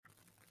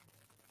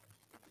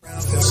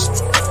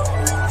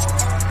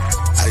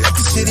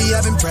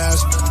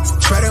carousing.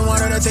 Treading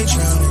water that they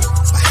drowning.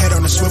 My head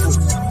on the swivel,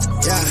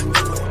 yeah.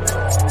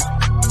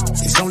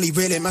 It's only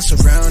really my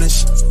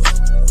surroundings.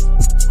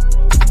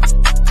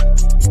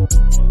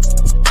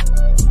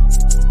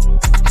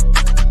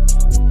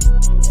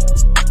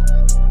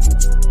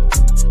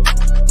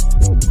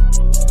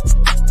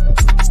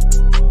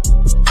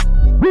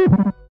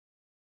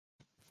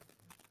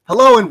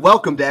 Hello and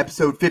welcome to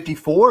episode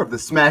 54 of the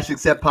Smash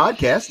Accept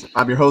podcast.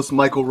 I'm your host,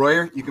 Michael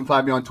Royer. You can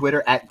find me on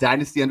Twitter at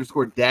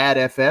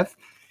Dynasty_DadFF.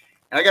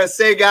 And I got to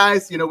say,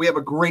 guys, we have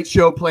a great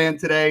show planned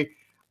today.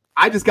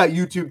 I just got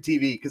YouTube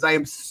TV because I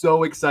am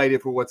so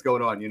excited for what's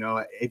going on.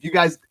 If you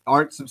guys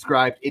aren't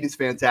subscribed, it is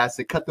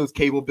fantastic. Cut those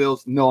cable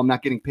bills. No, I'm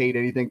not getting paid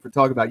anything for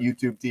talking about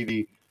YouTube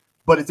TV.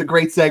 But it's a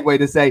great segue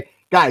to say,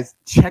 guys,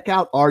 check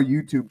out our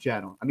YouTube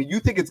channel. I mean, you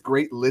think it's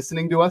great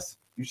listening to us?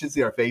 You should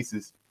see our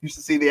faces. You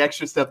should see the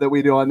extra stuff that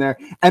we do on there.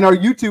 And our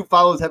YouTube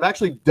follows have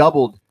actually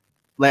doubled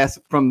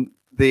from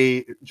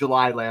the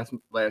July last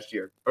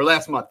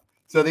month.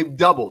 So they've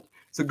doubled.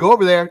 So go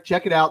over there,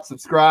 check it out,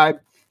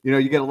 subscribe.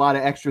 You get a lot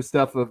of extra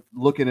stuff of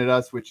looking at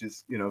us, which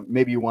is,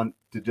 maybe you want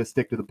to just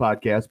stick to the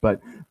podcast, but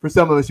for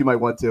some of us, you might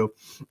want to.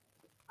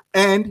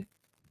 And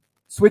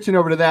switching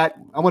over to that,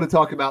 I want to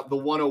talk about the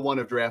 101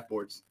 of draft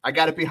boards. I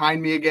got it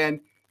behind me again,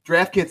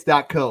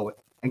 draftkits.co.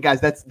 And guys,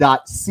 that's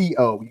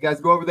 .co. You guys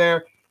go over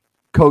there,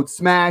 code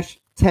SMASH,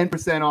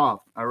 10%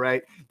 off. All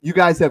right. You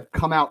guys have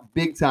come out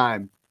big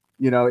time,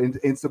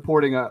 in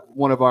supporting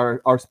one of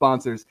our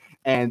sponsors.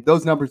 And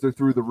those numbers are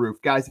through the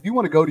roof. Guys, if you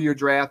want to go to your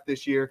draft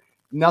this year,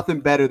 nothing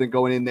better than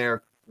going in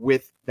there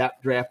with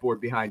that draft board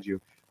behind you.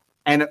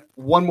 And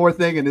one more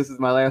thing, and this is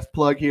my last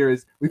plug here,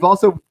 is we've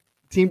also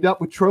teamed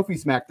up with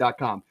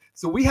TrophySmack.com.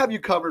 So we have you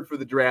covered for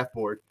the draft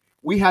board.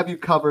 We have you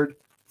covered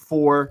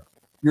for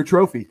your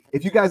trophy.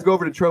 If you guys go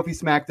over to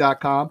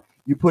TrophySmack.com,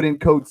 you put in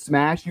code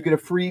SMASH, you get a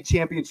free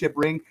championship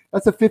ring.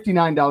 That's a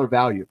 $59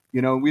 value.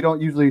 We don't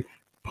usually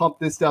pump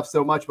this stuff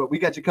so much, but we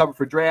got you covered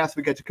for drafts.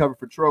 We got you covered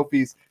for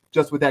trophies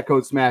just with that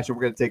code SMASH, and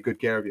we're going to take good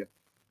care of you.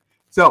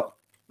 So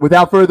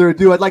without further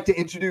ado, I'd like to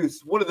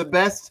introduce one of the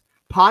best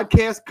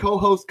podcast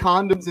co-host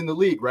condoms in the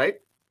league,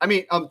 right? I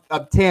mean,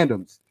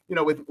 tandems,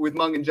 with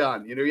Mung and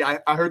John.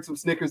 I heard some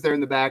snickers there in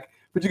the back,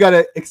 but you got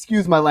to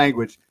excuse my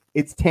language.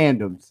 It's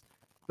tandems.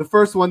 The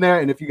first one there,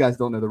 and if you guys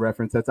don't know the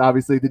reference, that's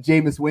obviously the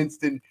Jameis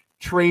Winston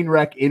train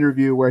wreck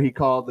interview where he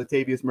called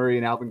Latavius Murray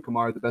and Alvin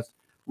Kamara the best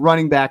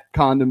running back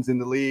condoms in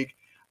the league.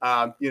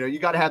 You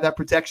got to have that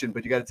protection,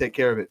 but you got to take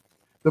care of it.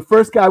 The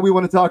first guy we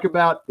want to talk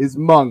about is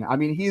Mung. I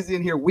mean, he's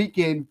in here week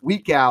in,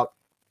 week out,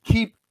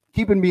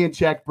 keeping me in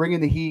check,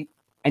 bringing the heat,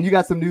 and you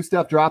got some new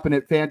stuff dropping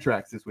at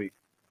Fantrax this week.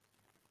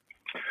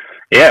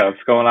 Yeah,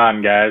 what's going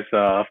on, guys?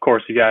 Of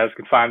course, you guys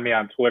can find me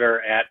on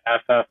Twitter at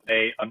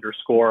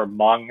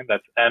FFA_Mung.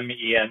 That's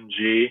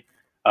MENG.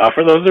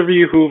 For those of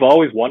you who've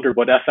always wondered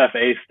what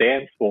FFA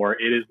stands for,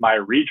 it is my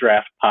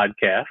redraft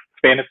podcast,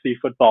 Fantasy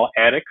Football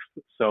Addicts.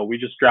 So we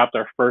just dropped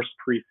our first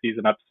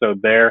preseason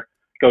episode there.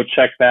 Go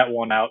check that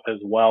one out as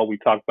well. We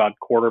talked about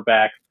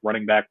quarterback,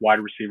 running back, wide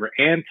receiver,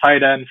 and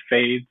tight end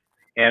fades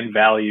and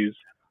values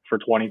for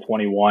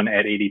 2021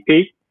 at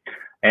ADP.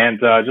 And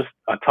just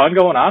a ton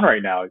going on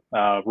right now.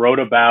 Wrote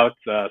about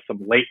some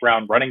late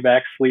round running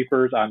back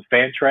sleepers on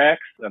Fantrax,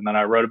 and then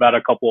I wrote about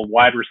a couple of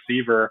wide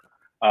receiver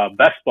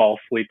best ball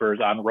sleepers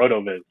on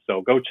RotoViz.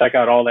 So go check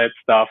out all that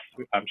stuff.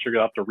 I'm sure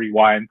you'll have to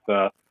rewind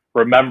to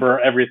remember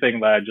everything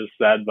that I just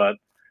said, but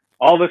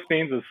all this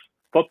means is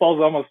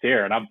football's almost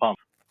here, and I'm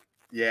pumped.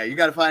 Yeah, you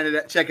got to find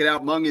it. Check it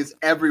out. Mung is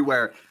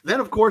everywhere. Then,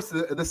 of course,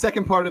 the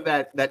second part of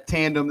that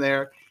tandem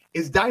there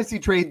is Dynasty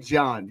Trade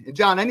John. And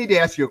John, I need to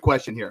ask you a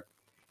question here.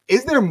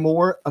 Is there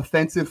more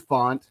offensive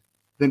font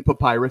than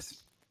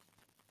Papyrus?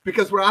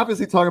 Because we're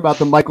obviously talking about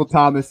the Michael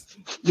Thomas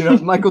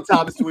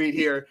tweet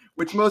here,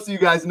 which most of you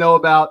guys know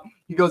about.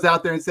 He goes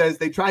out there and says,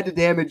 they tried to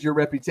damage your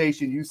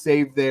reputation. You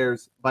saved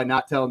theirs by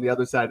not telling the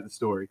other side of the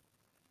story.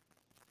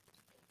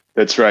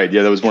 That's right.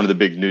 Yeah, that was one of the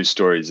big news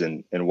stories.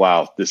 And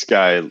wow, this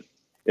guy,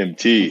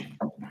 MT,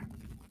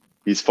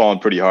 he's fallen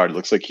pretty hard. It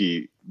looks like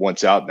he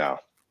wants out now.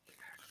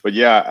 But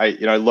yeah,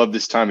 I love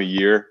this time of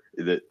year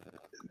that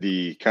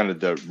the kind of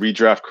the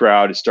redraft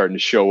crowd is starting to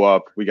show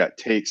up. We got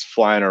takes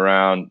flying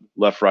around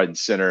left, right, and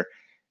center.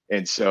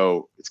 And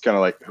so it's kind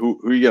of like, who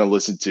are you going to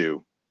listen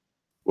to?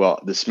 Well,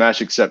 the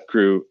Smash Accept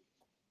crew,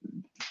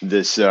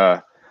 this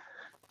show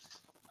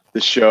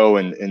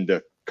and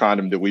the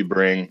condom that we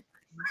bring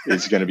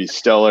is going to be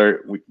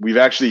stellar. We've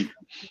actually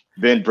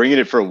been bringing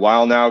it for a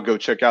while now. Go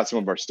check out some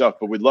of our stuff,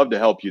 but we'd love to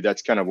help you.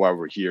 That's kind of why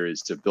we're here,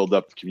 is to build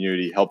up the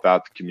community, help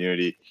out the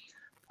community.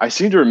 I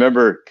seem to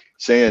remember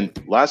saying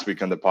last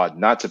week on the pod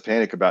not to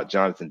panic about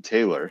Jonathan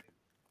Taylor.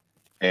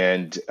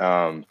 And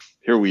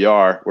here we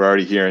are. We're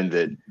already hearing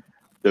that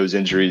those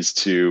injuries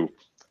to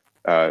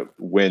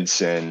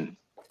Wentz and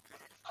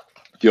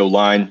the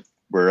O-line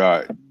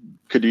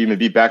could even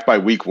be back by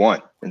week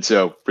one. And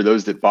so for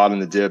those that bought on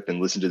the dip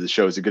and listened to the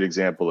show, is a good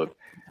example of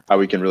how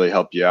we can really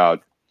help you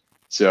out.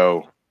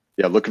 So,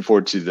 yeah, looking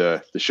forward to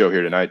the show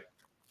here tonight.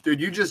 Dude,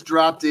 you just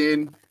dropped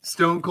in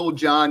Stone Cold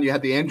John. You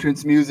had the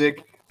entrance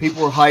music.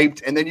 People were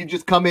hyped, and then you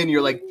just come in,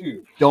 you're like,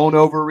 dude, don't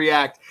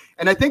overreact.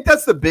 And I think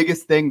that's the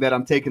biggest thing that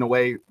I'm taking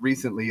away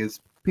recently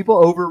is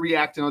people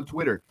overreacting on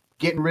Twitter,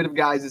 getting rid of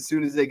guys as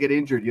soon as they get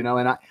injured, you know.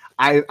 And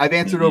I've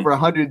answered over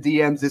 100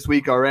 DMs this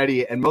week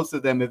already, and most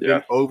of them have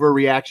been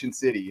overreaction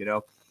city, you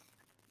know.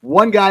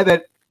 One guy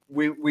that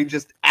we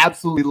just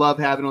absolutely love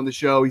having on the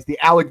show, he's the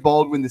Alec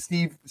Baldwin, the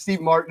Steve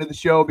Martin of the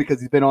show,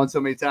 because he's been on so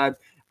many times.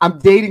 I'm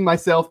dating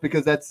myself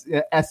because that's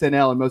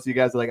SNL, and most of you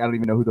guys are like, I don't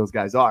even know who those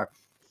guys are.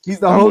 He's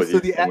the host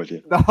of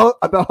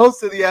the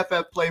host of the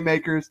FF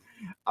Playmakers,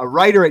 a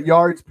writer at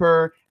Yards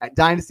Per, at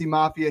Dynasty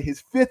Mafia,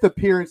 his 5th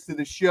appearance to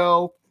the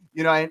show.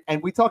 You know,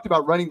 and we talked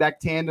about running back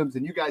tandems,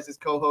 and you guys as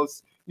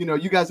co-hosts, you know,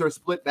 you guys are a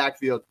split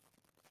backfield.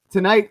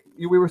 Tonight,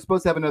 we were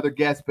supposed to have another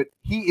guest, but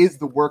he is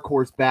the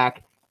workhorse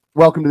back.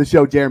 Welcome to the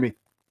show, Jeremy.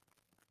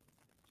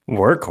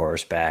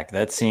 Workhorse back?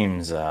 That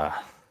seems a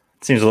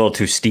little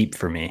too steep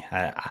for me.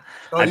 I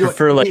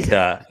prefer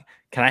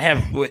can I have,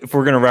 if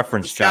we're going to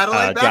reference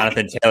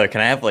Jonathan Taylor, can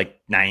I have like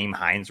Nyheim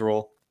Hines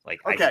role? Like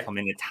I can come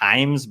in at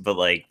times, but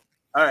like,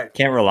 all right,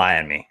 can't rely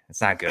on me.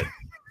 It's not good.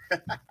 It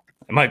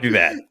might be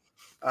bad.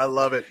 I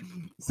love it.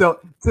 So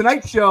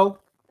tonight's show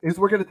is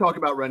we're going to talk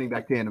about running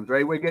back tandems,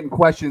 right? We're getting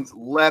questions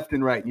left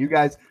and right. You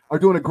guys are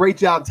doing a great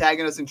job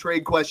tagging us in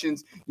trade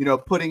questions, you know,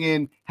 putting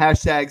in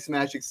hashtag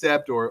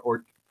 #SmashAccept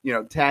or you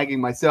know,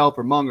 tagging myself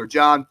or Mung or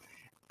John.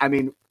 I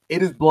mean,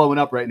 it is blowing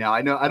up right now.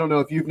 I don't know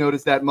if you've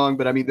noticed that, Mung,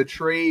 but I mean, the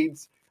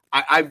trades,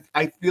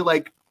 I feel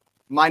like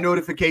my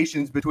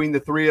notifications between the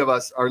three of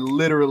us are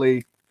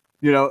literally,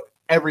 you know,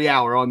 every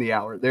hour on the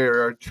hour.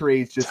 There are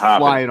trades just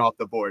flying off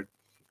the board.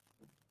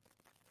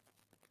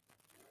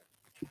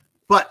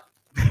 But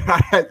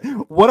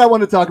what I want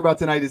to talk about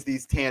tonight is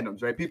these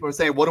tandems, right? People are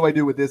saying, what do I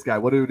do with this guy?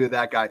 What do I do with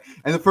that guy?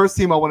 And the first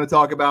team I want to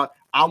talk about,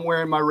 I'm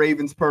wearing my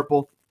Ravens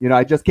purple. You know,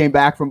 I just came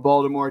back from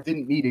Baltimore.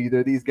 Didn't meet either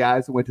of these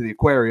guys. I went to the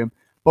aquarium.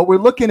 But we're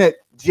looking at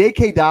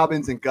J.K.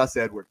 Dobbins and Gus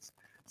Edwards.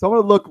 So I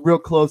want to look real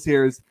close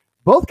here. Is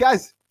both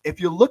guys, if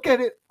you look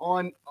at it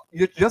on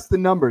just the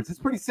numbers, it's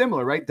pretty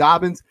similar, right?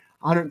 Dobbins,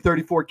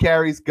 134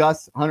 carries.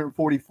 Gus,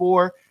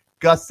 144.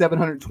 Gus,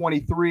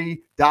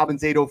 723.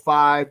 Dobbins,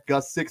 805.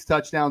 Gus, 6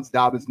 touchdowns.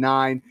 Dobbins,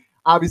 9.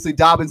 Obviously,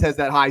 Dobbins has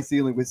that high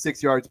ceiling with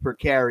 6 yards per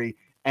carry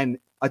and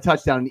a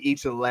touchdown in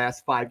each of the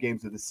last 5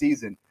 games of the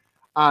season.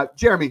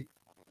 Jeremy,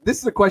 this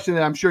is a question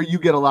that I'm sure you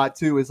get a lot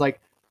too, is like,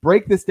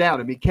 break this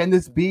down. I mean, can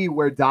this be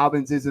where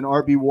Dobbins is an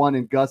RB1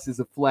 and Gus is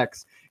a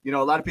flex? You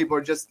know, a lot of people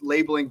are just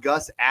labeling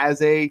Gus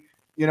as a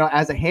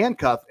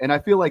handcuff, and I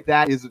feel like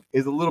that is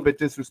a little bit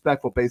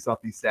disrespectful based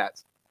off these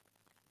stats.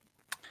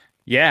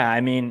 Yeah, I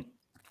mean,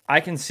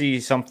 I can see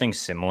something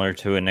similar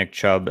to a Nick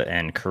Chubb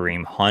and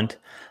Kareem Hunt.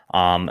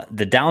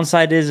 The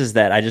downside is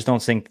that I just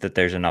don't think that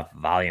there's enough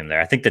volume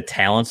there. I think the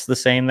talent's the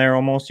same there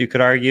almost, you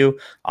could argue.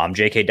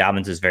 J.K.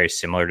 Dobbins is very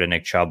similar to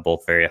Nick Chubb,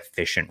 both very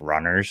efficient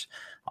runners.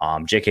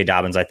 J.K.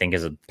 Dobbins, I think,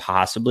 is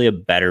possibly a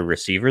better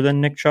receiver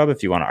than Nick Chubb,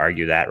 if you want to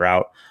argue that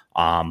route.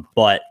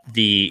 But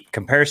the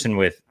comparison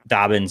with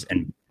Dobbins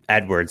and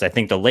Edwards, I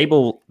think the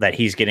label that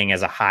he's getting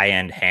as a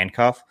high-end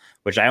handcuff,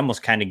 which I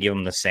almost kind of give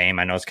him the same.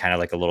 I know it's kind of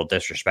like a little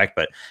disrespect,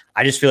 but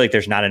I just feel like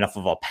there's not enough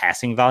of a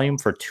passing volume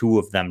for two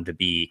of them to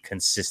be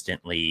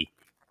consistently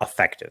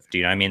effective. Do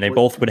you know what I mean? They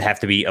both would have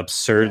to be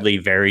absurdly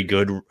very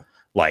good,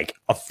 like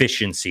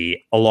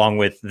efficiency, along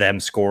with them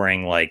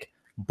scoring like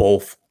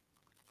both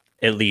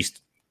at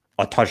least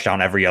a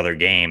touchdown every other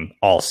game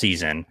all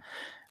season.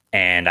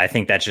 And I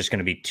think that's just going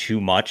to be too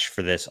much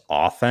for this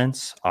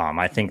offense.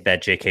 I think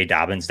that J.K.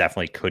 Dobbins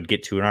definitely could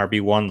get to an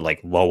RB1, like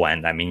low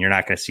end. I mean, you're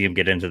not going to see him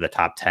get into the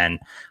top 10.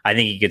 I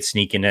think he could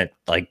sneak in at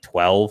like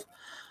 12,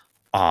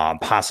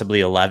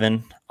 possibly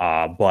 11.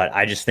 But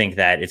I just think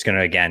that it's going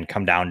to, again,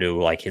 come down to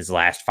like his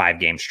last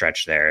 5-game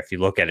stretch there. If you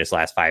look at his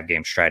last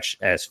 5-game stretch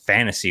as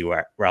fantasy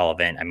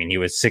relevant, I mean, he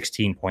was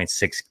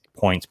 16.6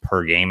 points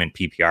per game in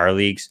PPR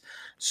leagues.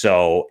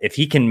 So if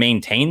he can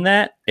maintain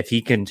that, if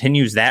he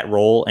continues that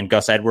role, and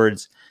Gus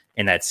Edwards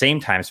in that same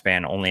time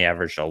span only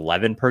averaged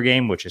 11 per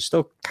game, which is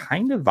still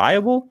kind of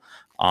viable.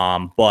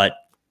 But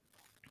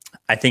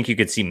I think you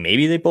could see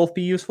maybe they both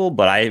be useful,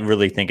 but I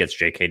really think it's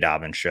J.K.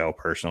 Dobbins' show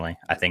personally.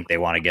 I think they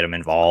want to get him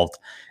involved.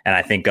 And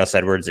I think Gus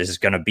Edwards is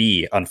going to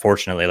be,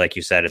 unfortunately, like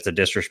you said, it's a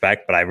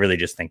disrespect, but I really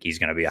just think he's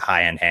going to be a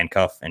high-end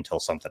handcuff until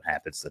something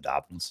happens to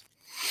Dobbins.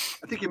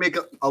 I think you make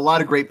a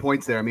lot of great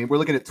points there. I mean, we're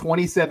looking at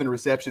 27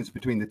 receptions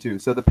between the two.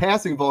 So the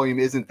passing volume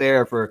isn't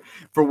there for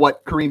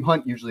what Kareem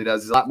Hunt usually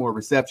does. Is a lot more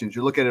receptions.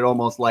 You look at it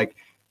almost like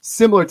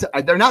similar to,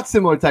 they're not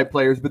similar type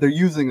players, but they're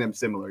using them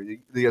similar.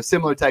 They have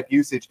similar type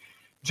usage.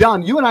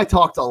 John, you and I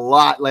talked a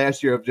lot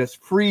last year of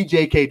just free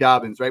J.K.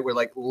 Dobbins, right? We're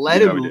like,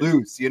 let him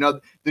loose. You know,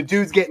 the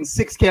dude's getting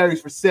 6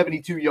 carries for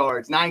 72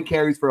 yards, 9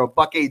 carries for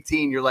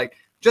 $118. You're like,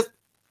 just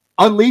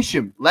unleash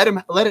him. Let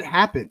it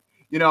happen.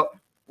 You know,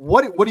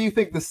 what do you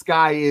think the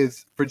sky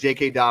is for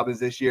J.K.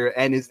 Dobbins this year?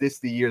 And is this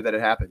the year that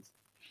it happens?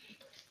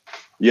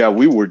 Yeah,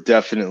 we were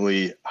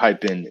definitely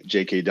hyping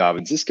J.K.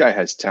 Dobbins. This guy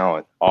has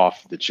talent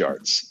off the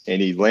charts,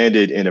 and he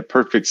landed in a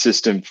perfect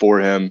system for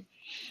him.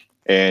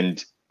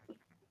 And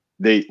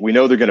we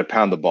know they're going to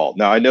pound the ball.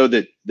 Now I know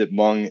that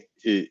Mung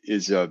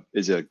is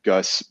a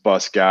Gus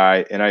Bus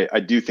guy, and I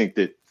do think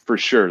that for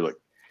sure. Look,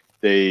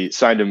 they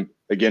signed him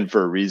again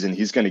for a reason.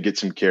 He's going to get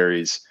some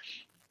carries.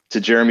 To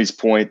Jeremy's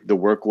point, the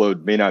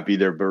workload may not be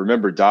there, but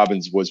remember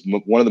Dobbins was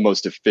one of the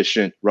most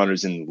efficient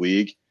runners in the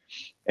league,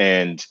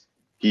 and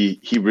he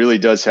really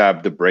does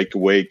have the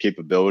breakaway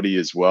capability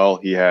as well.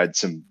 He had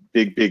some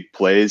big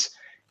plays.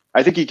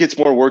 I think he gets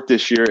more work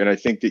this year, and I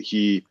think that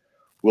he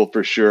will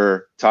for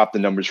sure top the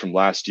numbers from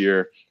last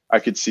year. I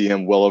could see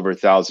him well over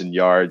 1,000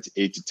 yards,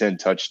 8 to 10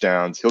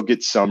 touchdowns. He'll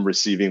get some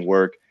receiving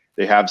work.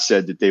 They have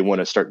said that they want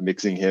to start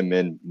mixing him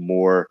in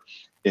more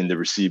in the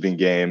receiving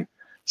game.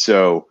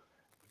 So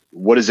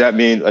what does that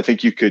mean? I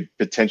think you could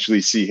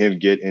potentially see him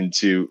get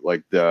into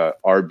like the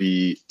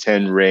RB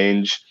 10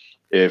 range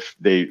if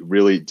they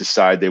really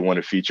decide they want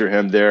to feature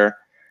him there.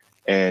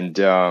 And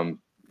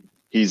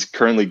he's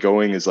currently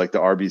going as like the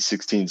RB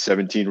 16,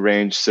 17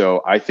 range.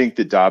 So I think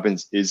that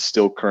Dobbins is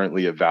still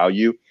currently a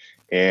value.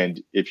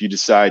 And if you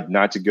decide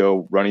not to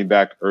go running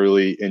back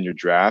early in your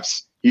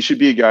drafts, he should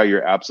be a guy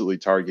you're absolutely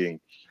targeting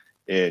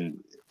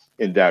in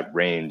that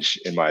range,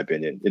 in my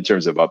opinion, in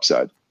terms of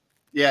upside.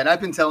 Yeah, and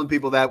I've been telling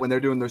people that when they're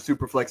doing their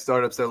super flex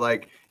startups, they're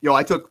like, yo,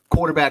 I took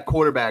quarterback.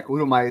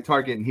 Who am I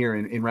targeting here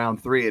in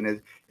round 3?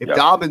 And if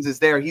Dobbins is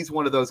there, he's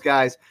one of those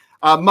guys.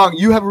 Mung,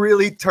 you have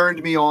really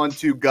turned me on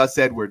to Gus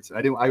Edwards.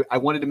 I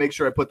wanted to make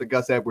sure I put the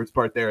Gus Edwards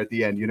part there at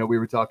the end. You know, we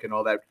were talking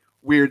all that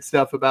weird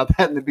stuff about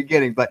that in the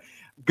beginning. But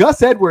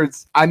Gus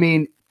Edwards, I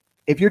mean,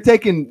 if you're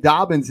taking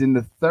Dobbins in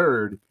the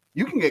 3rd,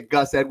 you can get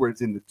Gus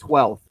Edwards in the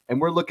 12th. And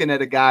we're looking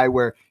at a guy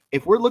where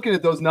if we're looking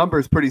at those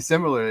numbers pretty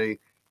similarly,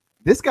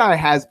 this guy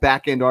has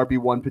back-end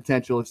RB1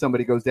 potential if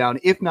somebody goes down.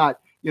 If not,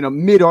 you know,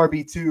 mid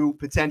RB2,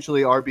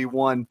 potentially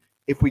RB1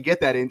 if we get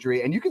that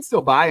injury. And you can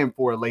still buy him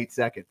for a late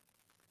second.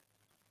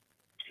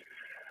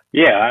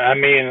 Yeah, I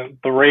mean,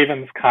 the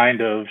Ravens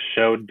kind of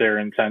showed their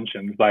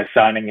intentions by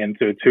signing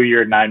into a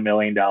 2-year, $9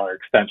 million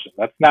extension.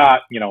 That's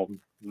not, you know,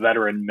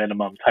 veteran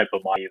minimum type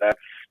of money. That's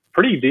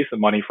pretty decent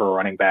money for a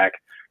running back.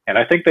 And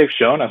I think they've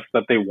shown us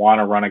that they want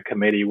to run a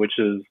committee, which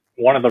is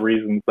one of the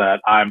reasons that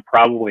I'm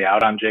probably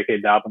out on J.K.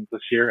 Dobbins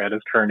this year at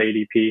his current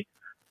ADP.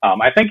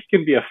 I think he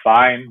can be a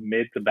fine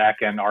mid to back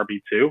end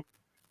RB2.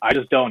 I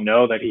just don't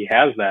know that he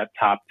has that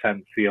top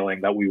 10 ceiling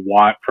that we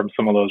want from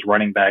some of those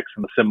running backs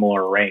in a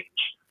similar range.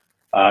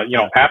 You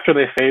know, after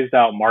they phased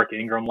out Mark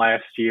Ingram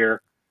last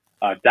year,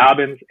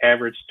 Dobbins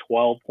averaged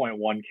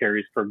 12.1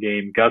 carries per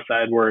game. Gus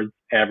Edwards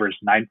averaged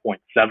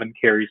 9.7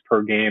 carries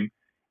per game.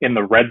 In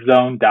the red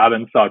zone,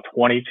 Dobbins saw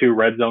 22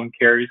 red zone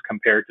carries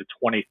compared to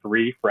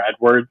 23 for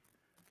Edwards.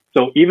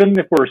 So even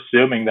if we're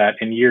assuming that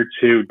in year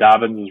 2,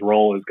 Dobbins'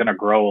 role is going to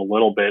grow a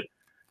little bit,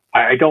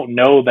 I don't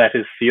know that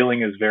his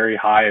ceiling is very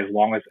high as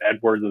long as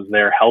Edwards is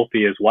there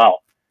healthy as well.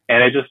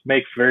 And it just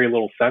makes very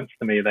little sense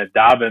to me that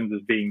Dobbins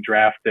is being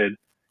drafted,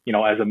 you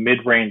know, as a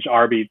mid-range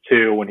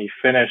RB2 when he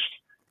finished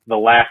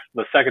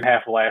the second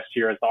half of last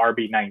year as the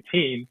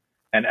RB19.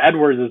 And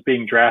Edwards is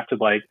being drafted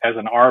like as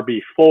an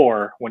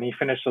RB4 when he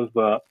finishes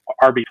the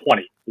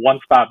RB20, one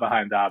spot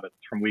behind Dobbins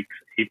from weeks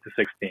 8 to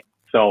 16.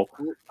 So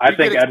I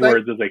think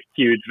Edwards is a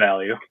huge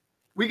value.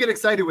 We get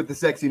excited with the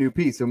sexy new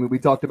piece. I mean, we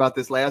talked about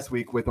this last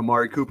week with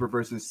Amari Cooper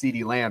versus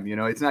CeeDee Lamb. You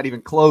know, it's not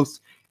even close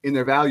in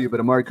their value,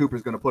 but Amari Cooper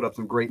is going to put up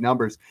some great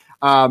numbers.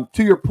 To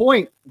your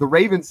point, the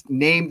Ravens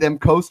named them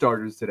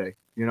co-starters today.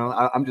 You know,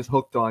 I'm just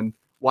hooked on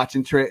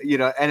watching,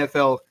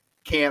 NFL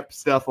camp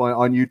stuff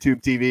on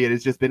YouTube TV. It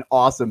has just been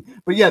awesome.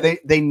 But yeah,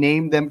 they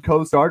named them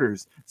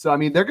co-starters. So, I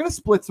mean, they're going to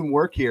split some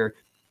work here.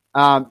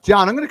 John,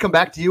 I'm going to come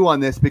back to you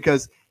on this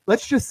because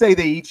let's just say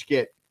they each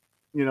get,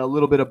 you know, a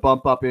little bit of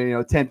bump up in,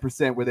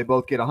 10% where they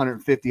both get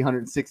 150,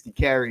 160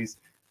 carries.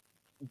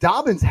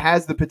 Dobbins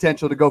has the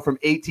potential to go from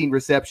 18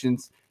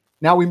 receptions.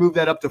 Now we move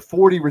that up to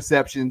 40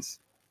 receptions.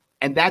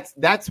 And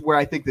that's where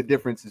I think the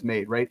difference is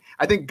made, right?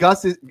 I think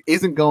Gus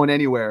isn't going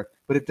anywhere,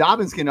 but if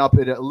Dobbins can up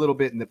it a little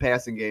bit in the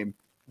passing game,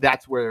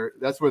 that's where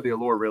the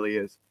allure really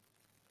is.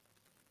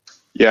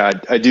 Yeah,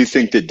 I do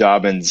think that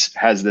Dobbins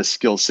has the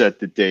skill set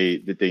that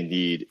they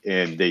need,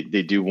 and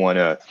they do want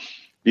to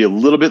be a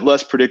little bit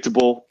less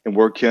predictable and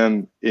work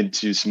him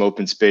into some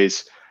open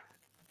space.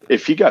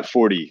 If he got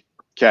 40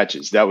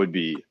 catches, that would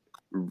be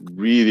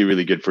really,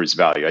 really good for his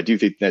value. I do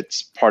think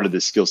that's part of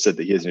the skill set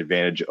that he has an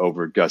advantage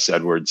over Gus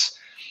Edwards.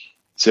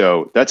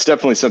 So that's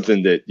definitely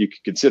something that you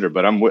could consider.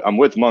 But I'm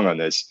with Mung on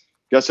this.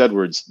 Gus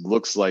Edwards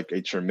looks like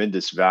a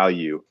tremendous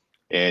value,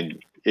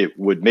 and it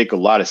would make a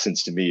lot of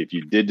sense to me if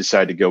you did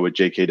decide to go with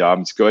J.K.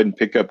 Dobbins. Go ahead and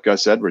pick up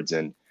Gus Edwards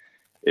and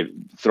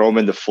throw him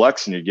into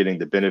flex, and you're getting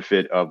the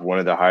benefit of one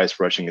of the highest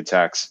rushing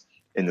attacks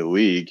in the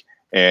league.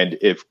 And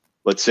if,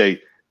 let's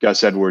say,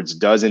 Gus Edwards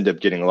does end up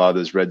getting a lot of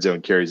those red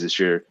zone carries this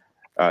year,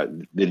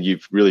 then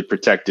you've really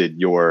protected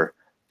your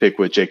pick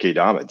with J.K.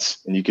 Dobbins,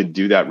 and you can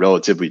do that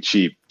relatively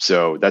cheap.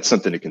 So that's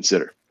something to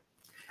consider.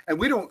 And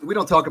we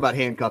don't talk about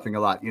handcuffing a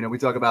lot. You know, we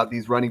talk about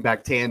these running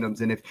back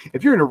tandems. And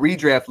if you're in a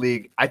redraft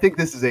league, I think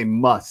this is a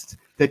must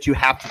that you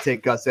have to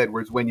take Gus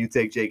Edwards when you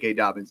take J.K.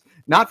 Dobbins.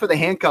 Not for the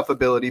handcuff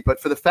ability,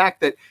 but for the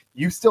fact that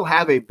you still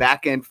have a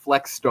back-end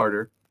flex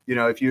starter,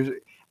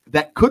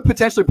 that could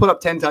potentially put up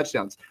 10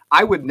 touchdowns.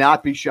 I would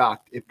not be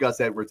shocked if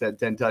Gus Edwards had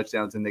 10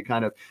 touchdowns and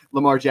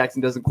Lamar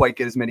Jackson doesn't quite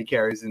get as many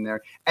carries in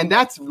there. And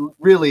that's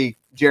really,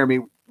 Jeremy,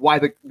 why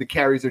the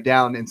carries are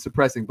down and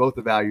suppressing both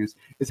the values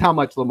is how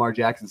much Lamar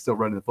Jackson's still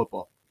running the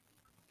football.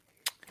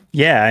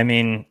 Yeah, I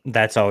mean,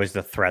 that's always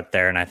the threat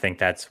there. And I think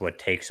that's what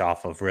takes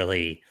off of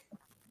really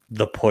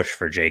the push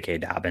for J.K.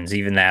 Dobbins,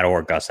 even that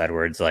or Gus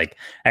Edwards. Like,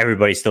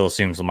 everybody still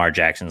assumes Lamar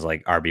Jackson's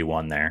like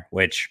RB1 there,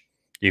 which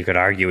you could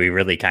argue he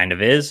really kind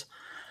of is.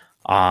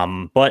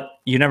 But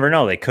you never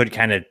know. They could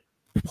kind of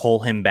pull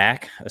him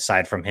back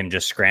aside from him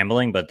just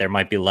scrambling, but there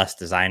might be less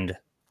designed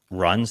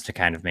runs to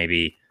kind of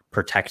maybe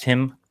protect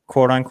him,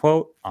 quote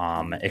unquote.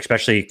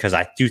 Especially because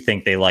I do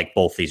think they like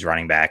both these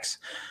running backs.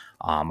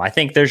 I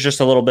think there's just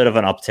a little bit of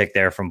an uptick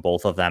there from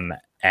both of them,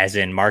 as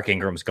in Mark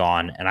Ingram's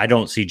gone, and I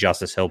don't see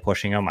Justice Hill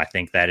pushing him. I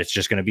think that it's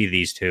just going to be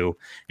these two,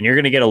 and you're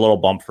going to get a little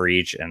bump for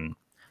each. And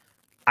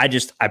I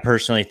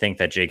personally think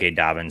that J.K.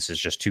 Dobbins is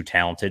just too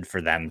talented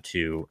for them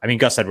to. I mean,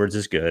 Gus Edwards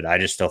is good. I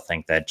just still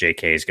think that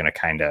J.K. is going to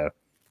kind of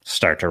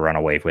start to run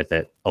away with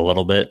it a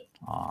little bit.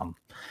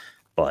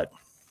 But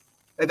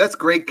that's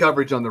great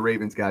coverage on the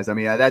Ravens, guys. I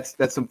mean,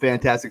 that's some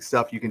fantastic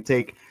stuff you can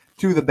take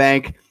to the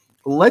bank.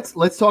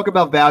 Let's talk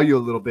about value a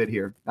little bit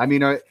here. I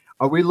mean, are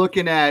we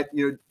looking at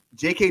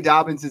J.K.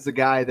 Dobbins is a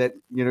guy that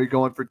you're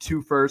going for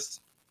 2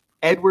 firsts.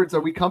 Edwards, are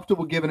we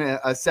comfortable giving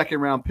a second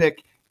round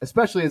pick?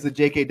 Especially as a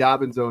J.K.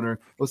 Dobbins owner.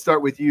 We'll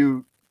start with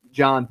you,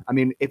 John. I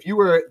mean, if you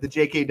were the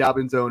J.K.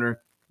 Dobbins owner,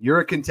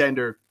 you're a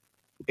contender.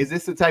 Is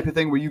this the type of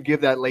thing where you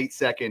give that late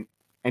second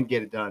and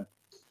get it done?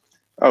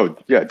 Oh,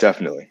 yeah,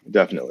 definitely.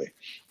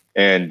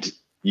 And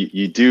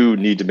you do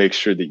need to make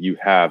sure that you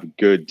have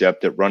good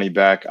depth at running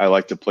back. I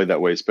like to play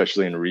that way,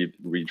 especially in a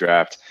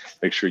redraft.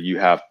 Make sure you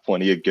have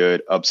plenty of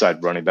good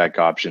upside running back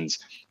options.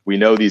 We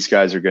know these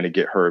guys are going to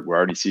get hurt. We're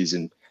already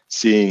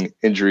seeing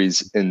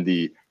injuries in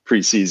the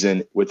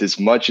preseason. With as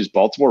much as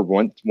Baltimore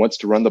wants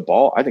to run the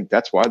ball, I think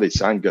that's why they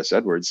signed Gus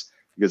Edwards,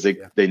 because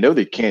they know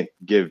they can't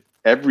give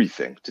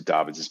everything to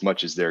Dobbins as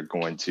much as they're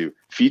going to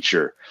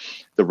feature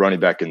the running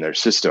back in their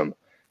system.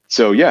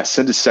 So yeah,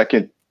 send a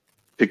second,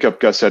 pick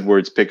up Gus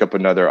Edwards, pick up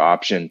another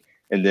option,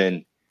 and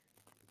then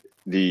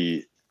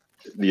the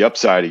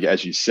upside,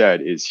 as you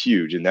said, is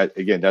huge. And that,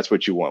 again, that's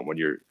what you want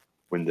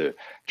when the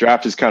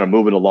draft is kind of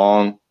moving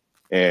along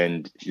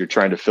and you're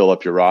trying to fill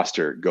up your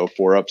roster. Go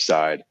for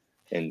upside.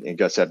 And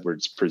Gus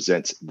Edwards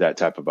presents that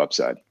type of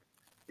upside.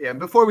 Yeah, and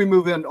before we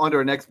move on to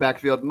our next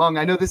backfield, Mung,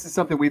 I know this is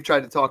something we've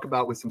tried to talk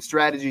about with some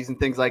strategies and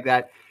things like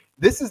that.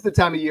 This is the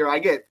time of year I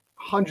get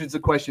hundreds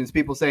of questions,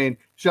 people saying,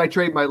 should I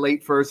trade my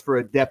late first for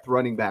a depth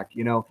running back,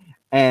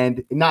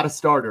 and not a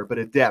starter, but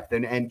a depth.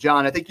 And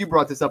John, I think you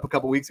brought this up a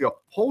couple weeks ago.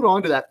 Hold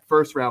on to that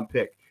first round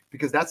pick,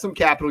 because that's some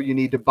capital you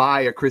need to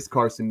buy a Chris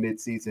Carson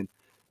midseason.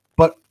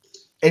 But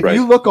if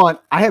you look on,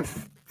 I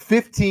have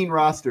 15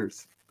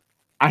 rosters.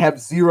 I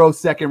have 0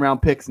 second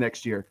round picks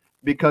next year,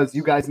 because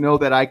you guys know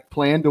that I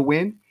plan to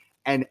win.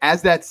 And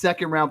as that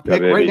second round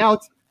pick, right now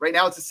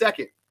it's a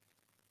second.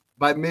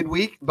 By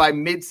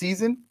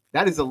mid-season,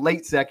 that is a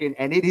late second,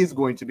 and it is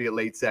going to be a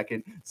late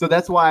second. So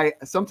that's why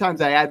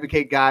sometimes I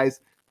advocate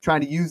guys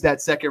trying to use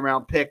that second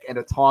round pick and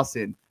a toss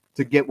in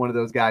to get one of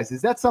those guys.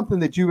 Is that something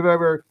that you've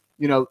ever,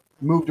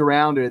 moved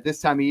around at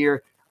this time of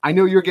year? I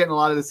know you're getting a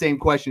lot of the same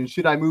questions.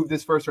 Should I move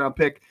this first round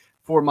pick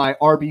for my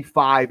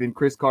RB5 in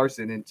Chris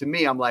Carson? And to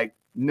me, I'm like,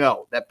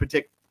 no, that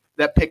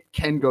pick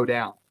can go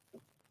down.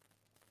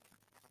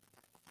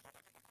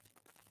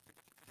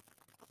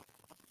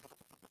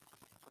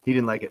 He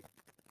didn't like it.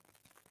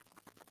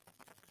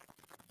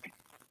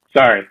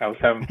 Sorry, I was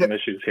having some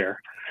issues here.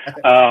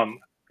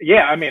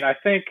 Yeah, I mean, I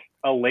think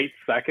a late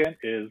second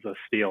is a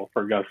steal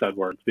for Gus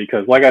Edwards,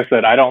 because, like I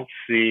said, I don't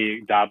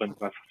see Dobbins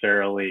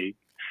necessarily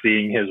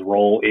seeing his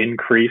role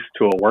increase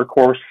to a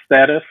workhorse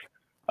status.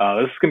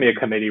 This is going to be a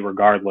committee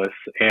regardless,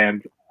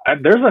 and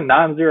there's a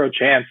non-zero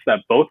chance that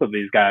both of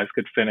these guys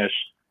could finish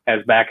as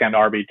back-end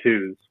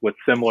RB2s with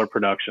similar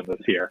production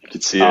this year.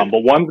 Could see it. But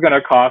one's going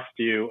to cost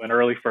you an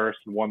early first,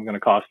 and one's going to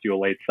cost you a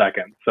late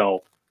second.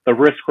 So the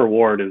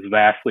risk-reward is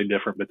vastly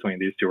different between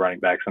these two running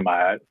backs in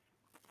my eyes.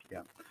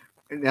 Yeah.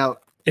 Now,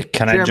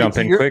 can I jump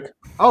in quick?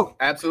 Oh,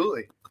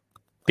 absolutely.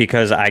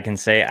 Because I can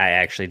say I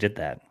actually did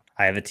that.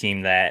 I have a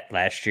team that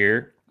last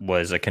year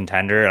was a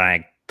contender, and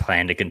I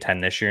plan to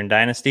contend this year in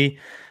Dynasty.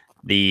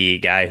 The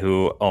guy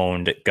who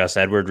owned Gus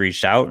Edwards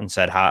reached out and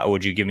said, "How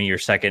would you give me your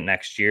second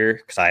next year?"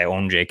 Because I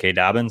own J.K.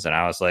 Dobbins, and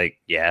I was like,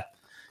 "Yeah."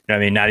 I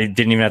mean, didn't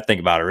even have to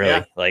think about it really.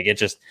 Yeah. Like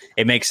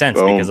it makes sense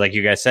because, like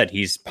you guys said,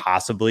 he's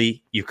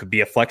possibly you could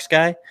be a flex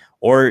guy,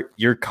 or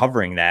you're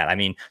covering that. I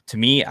mean, to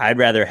me, I'd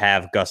rather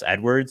have Gus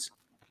Edwards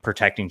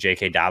protecting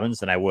J.K. Dobbins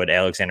than I would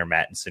Alexander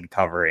Mattison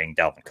covering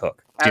Dalvin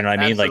Cook. Do you know what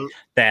I mean? Like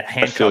that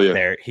handcuff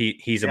there,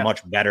 he's a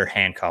much better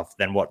handcuff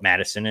than what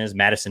Madison is.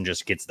 Madison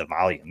just gets the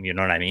volume. You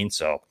know what I mean?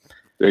 So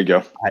there you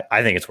go.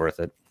 I think it's worth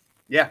it.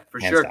 Yeah, for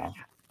sure. Down.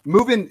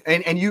 moving,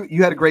 and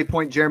you had a great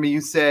point, Jeremy.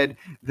 You said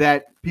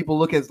that people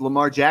look at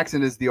Lamar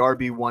Jackson as the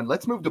RB1.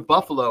 Let's move to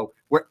Buffalo,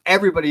 where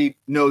everybody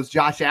knows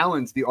Josh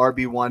Allen's the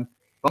RB1.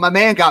 But my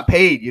man got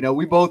paid. You know,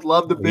 we both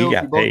love the Bills.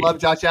 We both love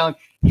Josh Allen.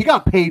 He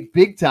got paid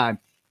big time.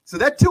 So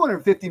that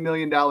 $250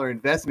 million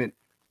investment,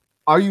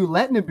 are you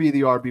letting him be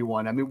the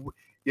RB1? I mean,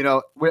 you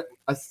know,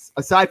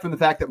 aside from the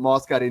fact that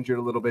Moss got injured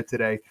a little bit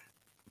today,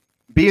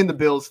 being the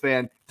Bills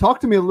fan, talk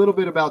to me a little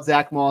bit about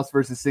Zach Moss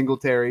versus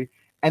Singletary.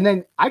 And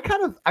then I've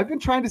been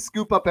trying to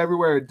scoop up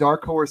everywhere a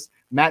dark horse,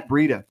 Matt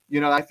Breida.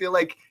 You know, I feel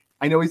like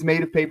I know he's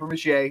made of paper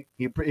mache.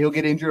 He'll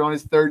get injured on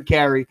his third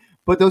carry,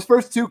 but those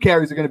first two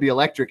carries are going to be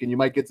electric, and you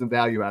might get some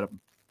value out of them.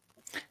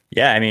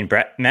 Yeah, I mean,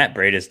 Matt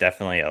Breida is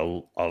definitely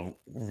a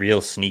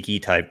real sneaky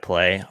type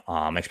play,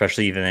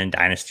 especially even in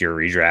Dynasty or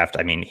Redraft.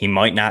 I mean, he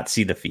might not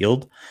see the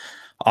field,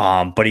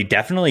 but he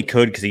definitely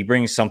could because he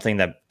brings something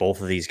that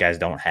both of these guys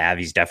don't have.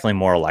 He's definitely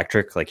more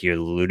electric, like you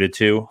alluded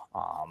to,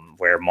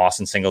 where Moss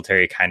and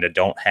Singletary kind of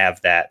don't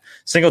have that.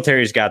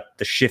 Singletary's got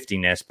the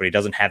shiftiness, but he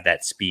doesn't have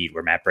that speed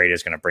where Matt Breida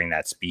is going to bring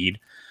that speed.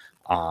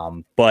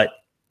 But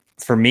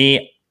for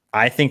me,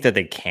 I think that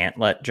they can't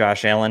let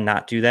Josh Allen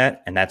not do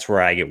that. And that's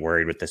where I get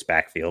worried with this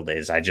backfield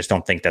is I just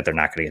don't think that they're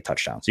not going to get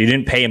touchdowns. You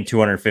didn't pay him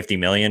 $250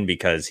 million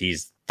because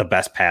he's the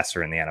best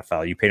passer in the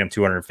NFL. You paid him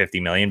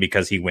 $250 million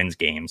because he wins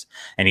games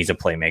and he's a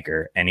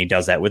playmaker and he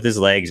does that with his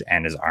legs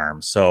and his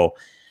arms. So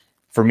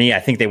for me,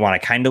 I think they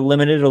want to kind of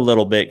limit it a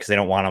little bit because they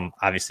don't want him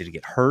obviously to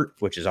get hurt,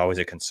 which is always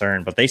a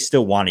concern, but they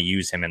still want to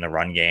use him in the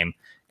run game.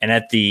 And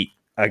at the,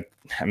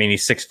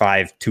 he's 6'5",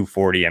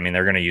 240. I mean,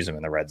 they're going to use him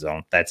in the red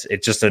zone.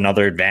 It's just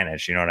another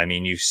advantage. You know what I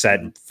mean? You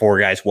set four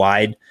guys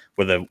wide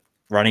with a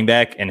running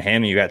back and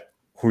him, you got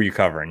who are you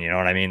covering? You know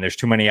what I mean? There's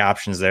too many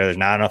options there. There's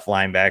not enough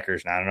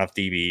linebackers, not enough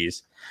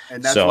DBs.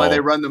 And that's why they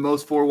run the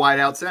most four wide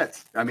out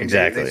sets. I mean,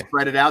 exactly. They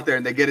spread it out there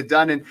and they get it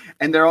done.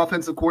 And their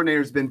offensive coordinator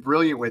has been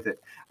brilliant with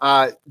it.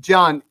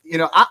 John, you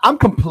know, I'm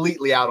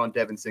completely out on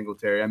Devin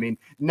Singletary. I mean,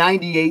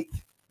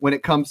 98th when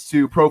it comes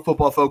to Pro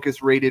Football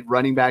Focus rated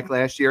running back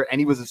last year, and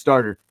he was a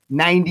starter.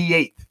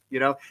 98th, you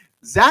know.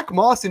 Zach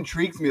Moss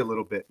intrigues me a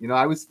little bit. You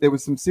know, there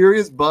was some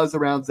serious buzz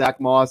around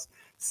Zach Moss.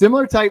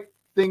 Similar type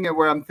thing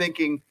where I'm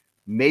thinking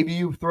maybe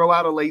you throw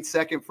out a late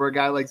second for a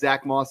guy like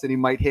Zach Moss and he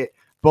might hit.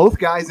 Both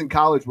guys in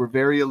college were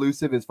very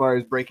elusive as far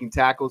as breaking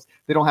tackles.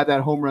 They don't have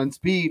that home run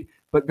speed,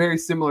 but very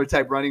similar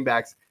type running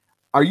backs.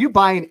 Are you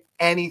buying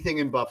anything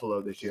in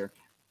Buffalo this year?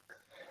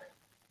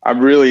 I'm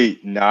really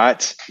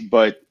not,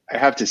 but I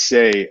have to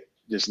say,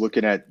 just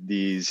looking at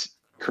these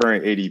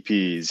current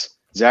ADPs,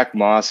 Zach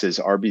Moss is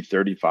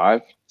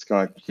RB35. It's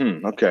going,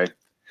 okay.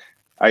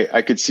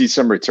 I could see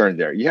some return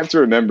there. You have to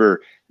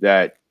remember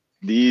that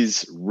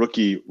these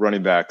rookie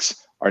running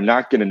backs are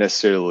not going to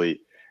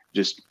necessarily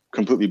just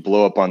completely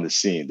blow up on the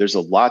scene. There's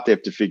a lot they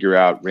have to figure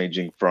out,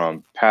 ranging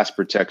from pass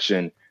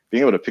protection,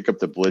 being able to pick up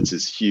the blitz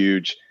is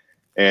huge.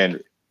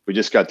 And we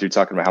just got through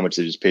talking about how much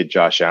they just paid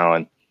Josh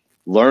Allen,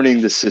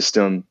 learning the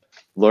system,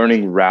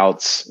 learning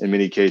routes in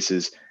many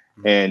cases,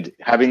 and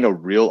having a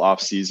real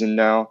offseason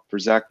now for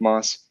Zach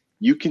Moss.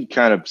 You can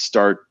kind of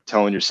start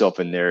telling yourself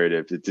a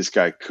narrative that this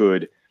guy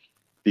could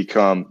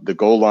become the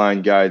goal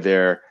line guy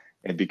there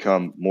and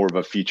become more of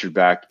a featured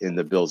back in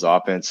the Bills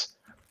offense.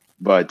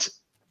 But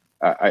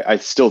I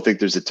still think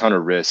there's a ton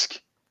of risk.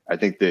 I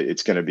think that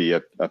it's going to be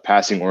a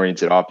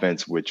passing-oriented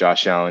offense with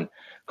Josh Allen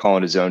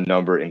calling his own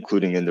number,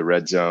 including in the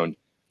red zone.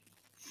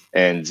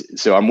 And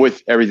so I'm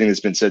with everything that's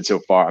been said so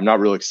far. I'm not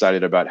real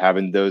excited about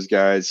having those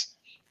guys.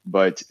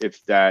 But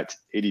if that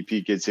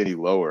ADP gets any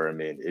lower, I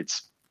mean,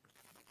 it's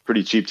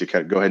pretty cheap to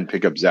kind of go ahead and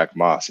pick up Zach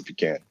Moss if you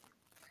can.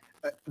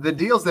 The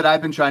deals that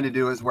I've been trying to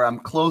do is where I'm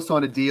close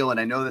on a deal and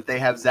I know that they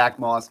have Zach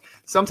Moss.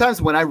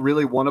 Sometimes when I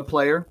really want a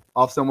player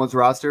off someone's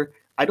roster,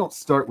 I don't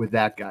start with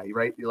that guy,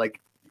 right?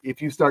 Like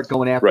if you start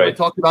going after, I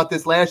talked about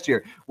this last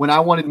year when I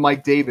wanted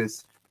Mike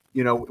Davis,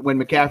 you know, when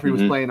McCaffrey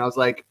was playing, I was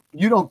like,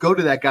 you don't go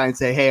to that guy and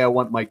say, hey, I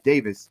want Mike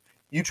Davis.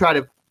 You try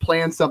to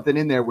plan something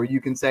in there where you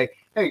can say,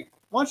 hey,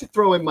 why don't you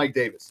throw in Mike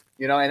Davis?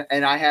 You know,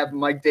 and I have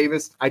Mike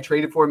Davis. I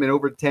traded for him in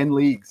over 10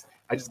 leagues.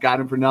 I just got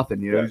him for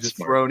nothing. You know, he's just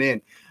thrown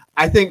in.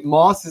 I think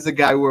Moss is a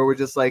guy where we're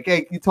just like,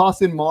 hey, you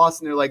toss in Moss,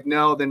 and they're like,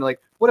 no. Then they're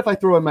like, what if I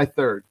throw in my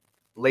third?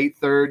 Late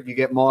third, you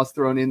get Moss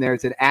thrown in there.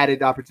 It's an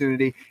added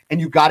opportunity, and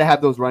you got to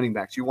have those running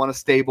backs. You want a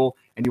stable,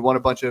 and you want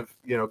a bunch of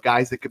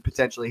guys that could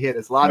potentially hit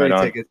as lottery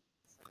tickets.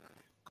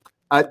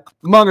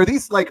 Mung, are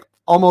these like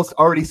almost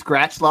already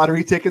scratched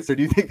lottery tickets, or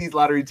do you think these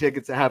lottery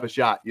tickets have a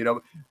shot? You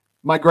know,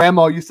 my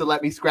grandma used to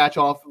let me scratch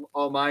off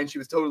all mine. She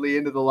was totally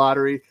into the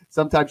lottery.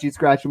 Sometimes she'd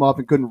scratch them off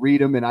and couldn't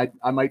read them, and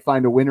I might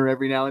find a winner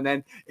every now and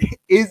then.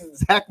 Is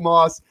Zach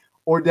Moss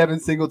or Devin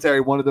Singletary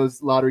one of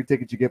those lottery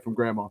tickets you get from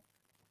grandma?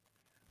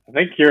 I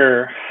think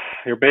you're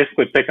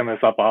basically picking this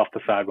up off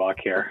the sidewalk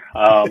here.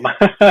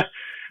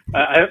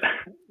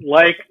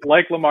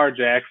 Like Lamar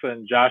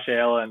Jackson, Josh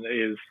Allen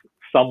is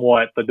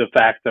somewhat the de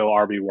facto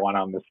RB1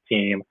 on this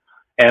team.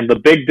 And the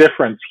big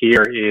difference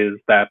here is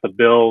that the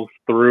Bills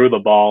threw the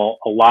ball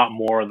a lot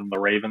more than the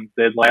Ravens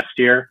did last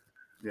year.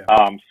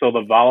 So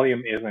the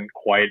volume isn't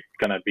quite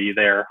going to be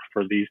there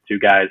for these two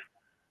guys.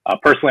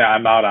 Personally,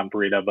 I'm out on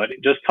Breida, but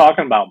just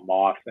talking about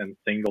Moss and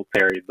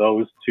Singletary,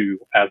 those two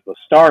as the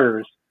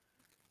starters,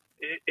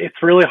 it's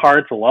really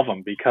hard to love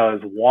them because,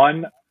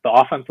 one, the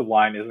offensive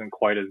line isn't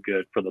quite as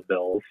good for the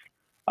Bills.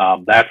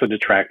 That's a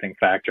detracting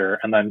factor.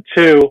 And then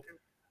two,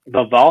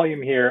 the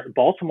volume here,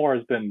 Baltimore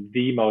has been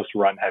the most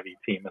run-heavy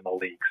team in the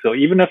league. So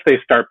even if they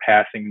start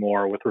passing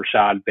more with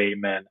Rashad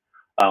Bateman,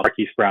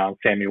 Marquise Brown,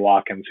 Sammy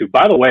Watkins, who,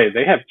 by the way,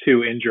 they have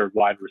two injured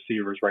wide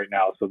receivers right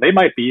now. So they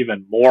might be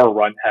even more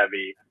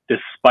run-heavy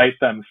despite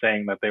them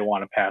saying that they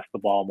want to pass the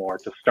ball more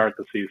to start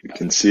the season. You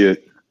can see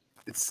it.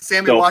 It's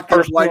Sammy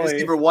Watkins wide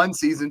receiver 1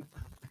 season.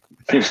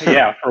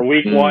 Yeah, for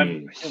week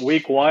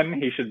one,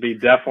 he should be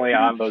definitely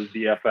on those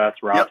DFS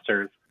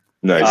rosters.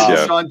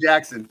 Nice, Sean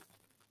Jackson.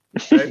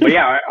 Right? But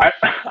yeah,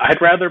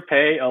 I'd rather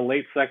pay a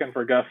late second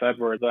for Gus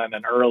Edwards than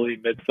an early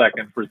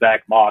mid-second for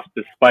Zach Moss,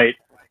 despite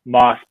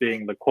Moss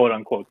being the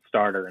quote-unquote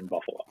starter in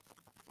Buffalo.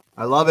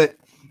 I love it.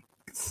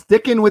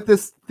 Sticking with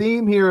this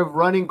theme here of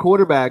running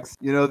quarterbacks,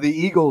 the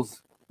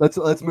Eagles.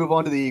 Let's move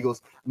on to the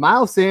Eagles.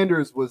 Miles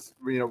Sanders was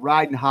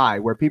riding high,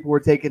 where people were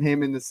taking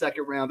him in the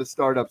second round of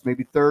startups,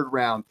 maybe third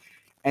round,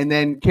 and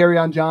then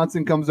Kerryon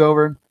Johnson comes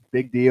over,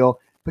 big deal.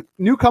 But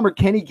newcomer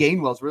Kenny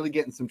Gainwell's really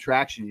getting some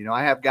traction.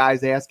 I have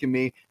guys asking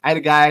me. I had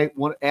a guy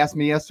ask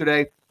me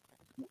yesterday,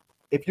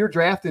 if you're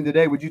drafting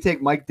today, would you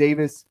take Mike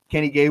Davis,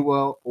 Kenny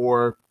Gainwell,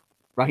 or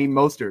Raheem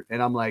Mostert?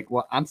 And I'm like,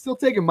 well, I'm still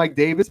taking Mike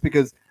Davis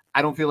because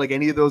I don't feel like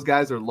any of those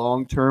guys are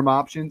long-term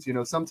options.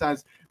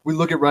 Sometimes we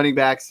look at running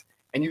backs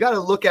and you got to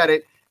look at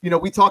it.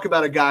 We talk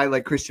about a guy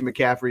like Christian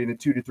McCaffrey in a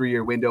 2 to 3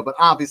 year window, but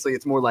obviously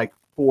it's more like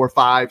 4,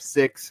 5,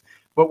 6.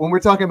 But when we're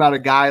talking about a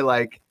guy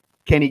like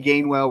Kenny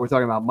Gainwell, we're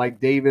talking about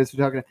Mike Davis,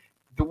 the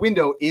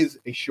window is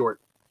a short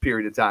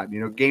period of time.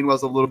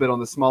 Gainwell's a little bit on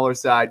the smaller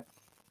side.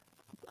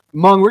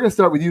 Mung, we're going to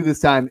start with you this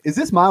time. Is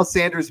this Miles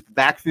Sanders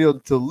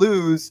backfield to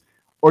lose,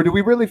 or do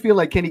we really feel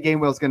like Kenny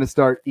Gainwell's going to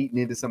start eating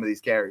into some of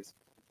these carries?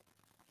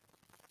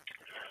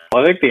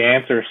 Well, I think the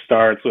answer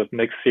starts with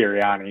Nick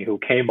Sirianni, who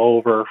came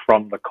over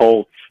from the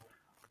Colts.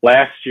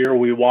 Last year,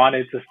 we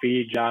wanted to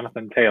feed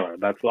Jonathan Taylor.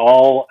 That's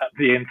all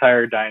the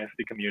entire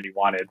dynasty community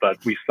wanted. But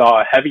we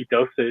saw a heavy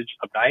dosage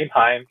of Nyheim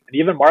Hines and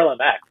even Marlon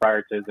Mack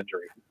prior to his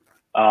injury.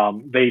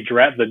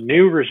 The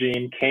new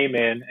regime came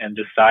in and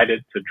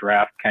decided to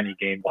draft Kenny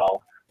Gainwell.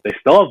 They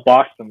still have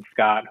Boston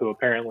Scott, who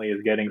apparently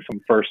is getting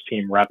some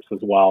first-team reps as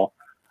well.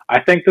 I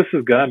think this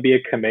is going to be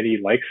a committee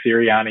like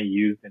Sirianni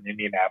used in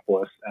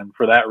Indianapolis, and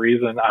for that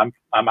reason,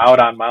 I'm out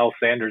on Miles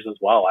Sanders as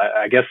well.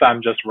 I guess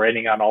I'm just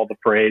raining on all the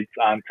parades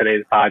on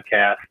today's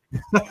podcast.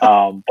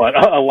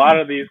 But a lot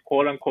of these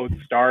quote-unquote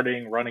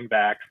starting running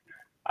backs,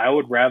 I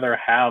would rather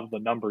have the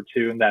number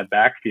 2 in that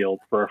backfield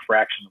for a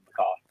fraction of the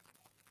cost.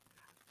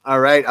 All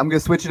right, I'm going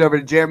to switch it over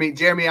to Jeremy.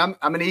 Jeremy, I'm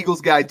an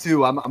Eagles guy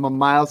too. I'm a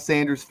Miles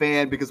Sanders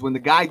fan because when the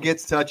guy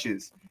gets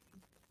touches,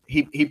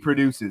 he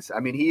produces. I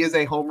mean, he is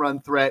a home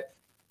run threat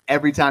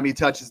every time he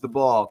touches the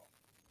ball.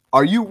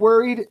 Are you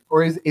worried,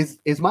 or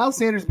is Miles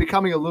Sanders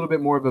becoming a little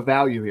bit more of a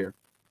value here?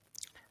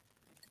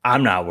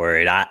 I'm not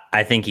worried.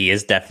 I think he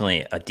is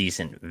definitely a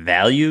decent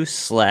value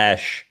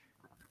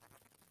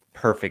 /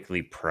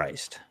 perfectly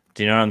priced.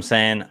 Do you know what I'm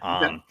saying?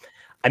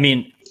 I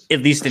mean,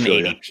 at least in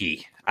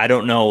ADP. I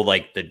don't know,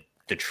 like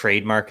the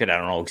trade market. I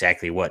don't know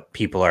exactly what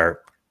people are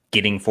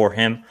getting for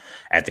him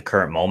at the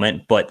current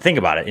moment. But think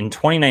about it. In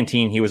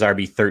 2019, he was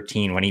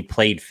RB13 when he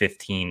played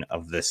 15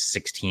 of the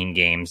 16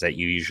 games that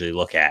you usually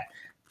look at.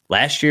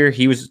 Last year,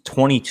 he was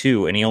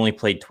 22 and he only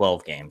played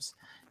 12 games.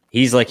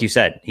 He's, like you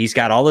said, he's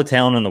got all the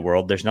talent in the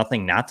world. There's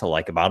nothing not to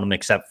like about him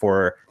except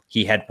for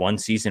he had one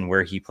season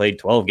where he played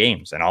 12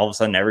 games and all of a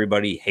sudden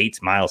everybody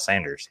hates Miles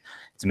Sanders.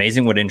 It's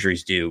amazing what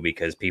injuries do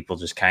because people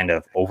just kind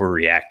of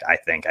overreact, I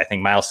think. I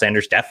think Miles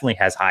Sanders definitely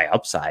has high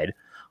upside.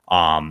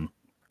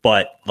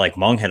 But like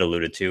Mung had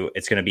alluded to,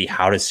 it's going to be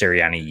how does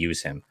Sirianni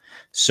use him?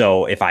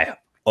 So if I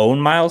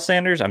own Miles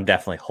Sanders, I'm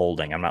definitely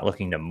holding. I'm not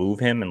looking to move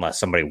him unless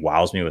somebody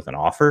wows me with an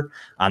offer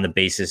on the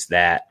basis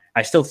that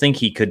I still think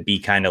he could be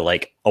kind of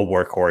like a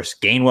workhorse.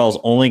 Gainwell's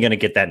only going to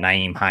get that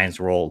Nyheim Hines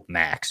role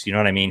max. You know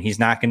what I mean? He's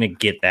not going to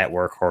get that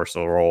workhorse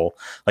role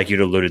like you'd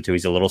alluded to.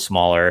 He's a little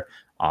smaller.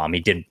 He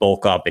did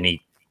bulk up and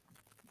he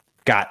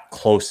got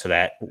close to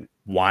that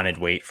wanted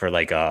weight for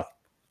like a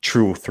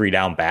true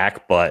 3-down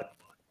back, but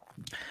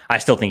I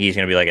still think he's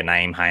going to be like a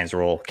Nyheim Hines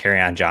role.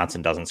 Kerryon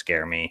Johnson doesn't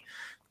scare me.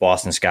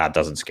 Boston Scott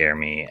doesn't scare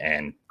me.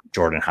 And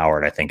Jordan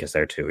Howard, I think, is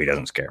there too. He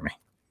doesn't scare me.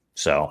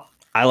 So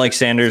I like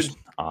Sanders,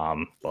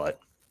 but...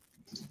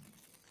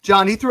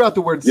 John, he threw out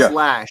the word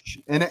slash,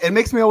 and it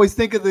makes me always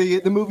think of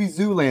the movie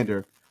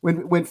Zoolander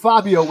when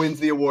Fabio wins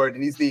the award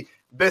and he's the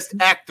best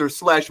actor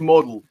 /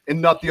 model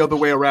and not the other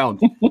way around.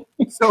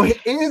 So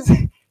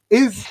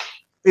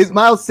is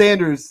Miles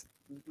Sanders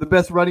the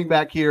best running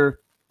back here,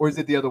 or is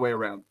it the other way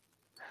around?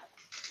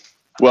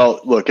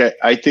 Well, look,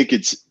 I think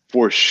it's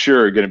for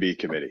sure going to be a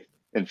committee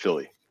in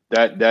Philly.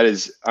 That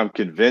is, I'm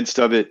convinced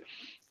of it.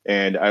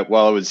 And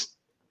while I was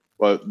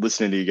well,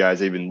 listening to you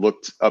guys, I even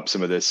looked up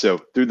some of this. So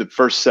through the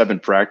first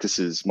 7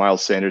 practices,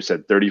 Miles Sanders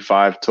had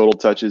 35 total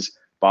touches.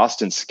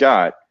 Boston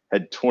Scott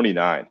had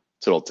 29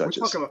 total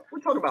touches. We're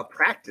talking about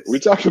practice. We're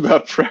talking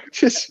about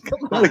practice,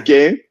 not a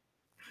game.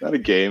 Not a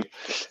game.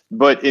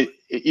 But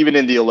even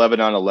in the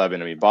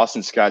 11-on-11, I mean,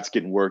 Boston Scott's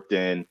getting worked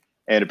in,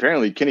 and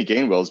apparently Kenny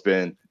Gainwell's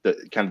been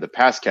the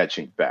pass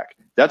catching back.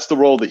 That's the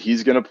role that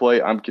he's going to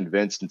play, I'm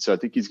convinced. And so I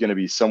think he's going to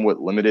be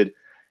somewhat limited.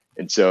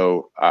 And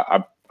so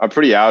I'm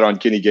pretty out on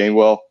Kenny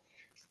Gainwell.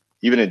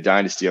 Even in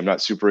Dynasty, I'm not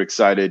super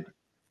excited.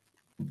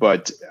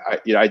 But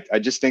I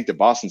just think that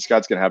Boston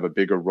Scott's going to have a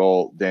bigger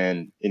role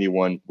than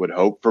anyone would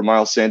hope for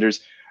Miles Sanders.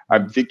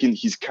 I'm thinking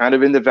he's kind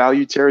of in the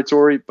value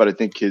territory, but I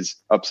think his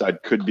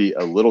upside could be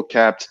a little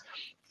capped.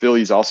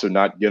 Philly's also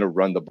not going to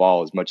run the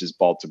ball as much as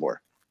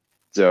Baltimore.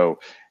 So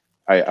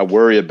I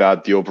worry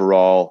about the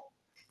overall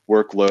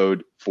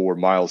workload for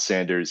Miles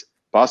Sanders.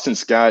 Boston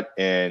Scott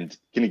and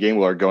Kenny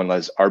Gainwell are going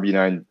as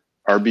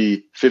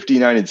RB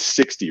 59 and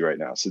 60 right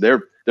now. So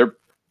they're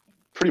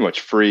pretty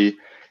much free.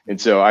 And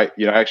so I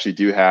actually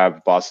do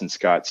have Boston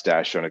Scott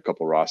stashed on a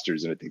couple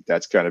rosters, and I think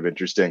that's kind of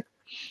interesting.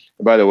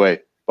 And by the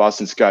way,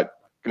 Boston Scott,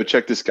 go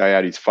check this guy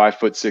out. He's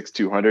 5'6",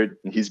 200,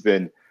 and he's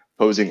been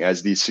posing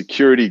as the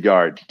security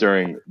guard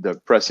during the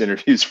press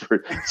interviews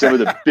for some of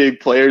the big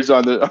players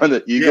on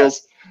the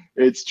Eagles.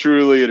 Yeah. It's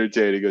truly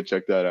entertaining. Go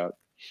check that out.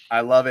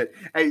 I love it.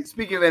 Hey,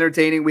 speaking of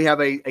entertaining, we have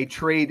a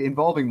trade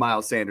involving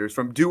Miles Sanders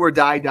from Do or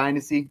Die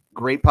Dynasty.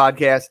 Great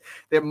podcast.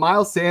 They have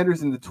Miles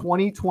Sanders in the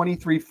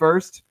 2023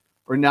 first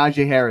or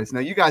Najee Harris. Now,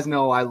 you guys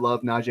know I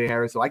love Najee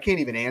Harris, so I can't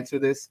even answer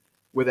this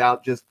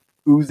without just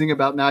oozing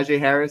about Najee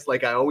Harris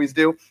like I always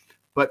do.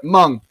 But,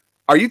 Mung,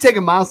 are you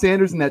taking Miles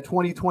Sanders in that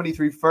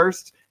 2023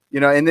 first?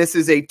 And this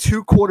is a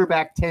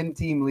 2-quarterback,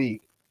 10-team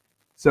league.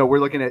 So we're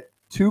looking at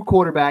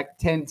 2-quarterback,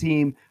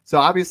 10-team. So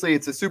obviously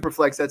it's a super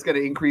flex that's going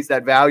to increase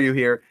that value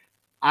here.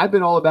 I've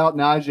been all about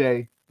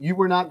Najee. You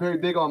were not very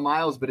big on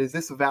Miles, but is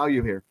this a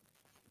value here?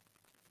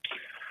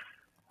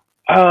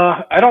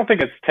 I don't think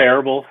it's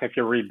terrible if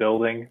you're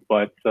rebuilding,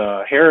 but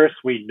Harris,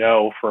 we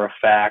know for a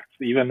fact,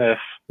 even if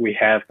we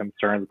have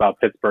concerns about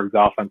Pittsburgh's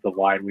offensive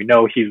line, we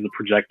know he's the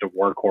projected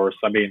workhorse.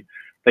 I mean,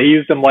 they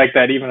used him like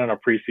that even in a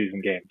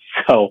preseason game.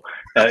 So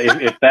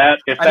if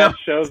that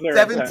shows their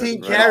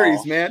 17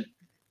 carries, man,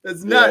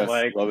 that's nuts.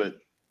 Yeah, love it.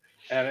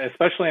 And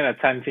especially in a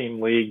 10-team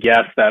league,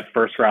 yes, that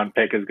first-round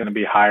pick is going to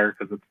be higher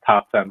because it's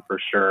top 10 for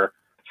sure.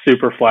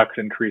 Superflex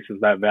increases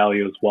that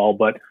value as well,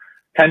 but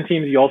 10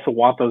 teams, you also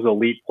want those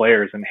elite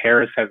players, and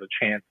Harris has a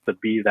chance to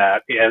be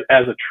that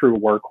as a true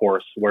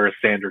workhorse, whereas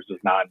Sanders does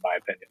not, in my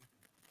opinion.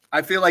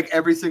 I feel like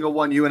every single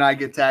one, you and I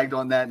get tagged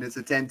on that, and it's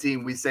a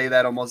 10-team. We say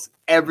that almost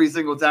every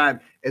single time.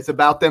 It's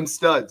about them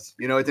studs.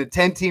 It's a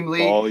 10-team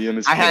league. Volume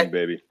is king,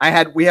 baby.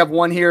 We have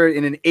one here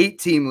in an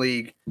 8-team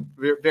league,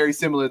 very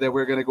similar that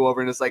we're going to go over,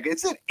 and it's like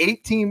it's an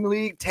 8-team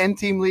league,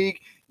 10-team league.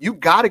 You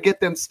got to get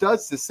them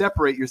studs to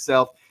separate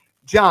yourself.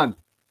 John,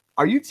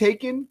 are you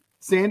taking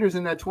Sanders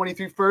in that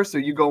 23 first, or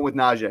are you going with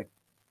Najee?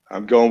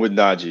 I'm going with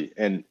Najee.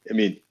 And, I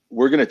mean,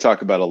 we're going to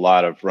talk about a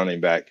lot of running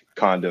back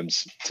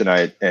condoms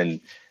tonight, and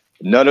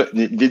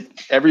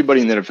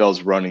everybody in the NFL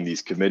is running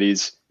these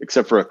committees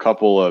except for a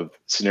couple of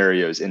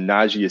scenarios, and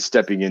Najee is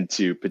stepping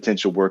into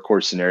potential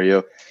workhorse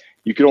scenario.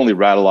 You could only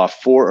rattle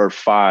off 4 or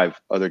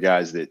 5 other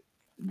guys that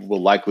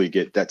will likely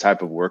get that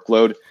type of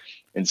workload,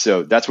 and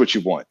so that's what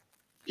you want.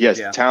 He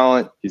has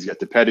talent, he's got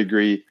the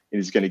pedigree, and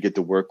he's going to get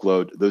the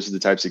workload. Those are the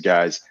types of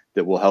guys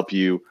that will help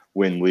you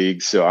win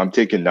leagues. So I'm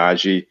taking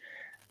Najee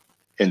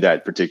in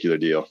that particular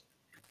deal.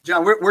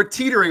 John, we're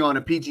teetering on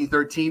a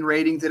PG-13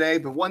 rating today,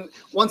 but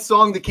one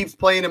song that keeps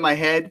playing in my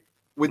head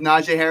with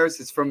Najee Harris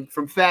is from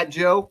Fat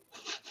Joe.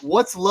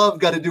 What's love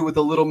got to do with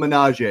a little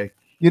menage?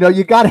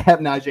 You got to have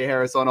Najee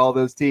Harris on all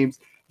those teams.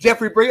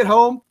 Jeffrey, bring it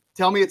home.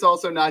 Tell me it's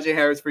also Najee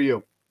Harris for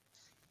you.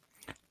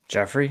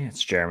 Jeffrey,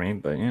 it's Jeremy,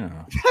 but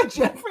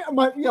Jeffrey,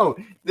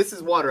 this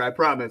is water, I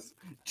promise.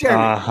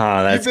 Jeremy,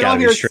 that's gotta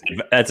be straight.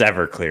 That's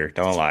Everclear.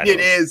 Don't lie. It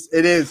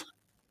is.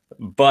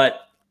 But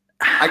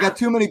I got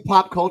too many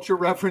pop culture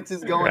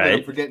references going that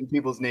I'm forgetting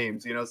people's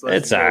names. So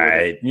it's all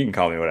right. You can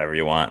call me whatever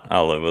you want.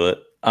 I'll live with it.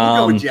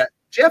 Go with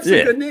Jeff's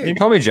a good name. You can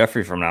call me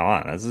Jeffrey from now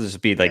on. This will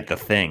just be like the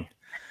thing.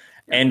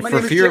 And for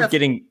fear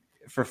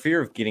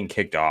of getting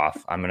kicked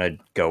off, I'm gonna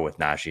go with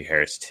Najee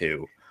Harris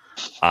too.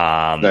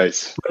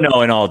 Nice.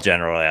 No, in all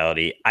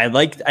generality, I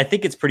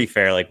think it's pretty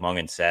fair. Like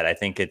Mungan said, I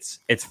think it's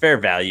fair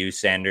value.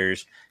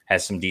 Sanders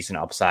has some decent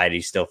upside.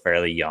 He's still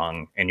fairly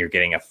young, and you're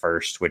getting a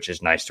first, which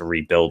is nice to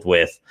rebuild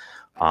with.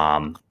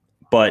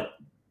 But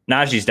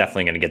Najee's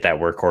definitely going to get that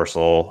workhorse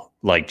role,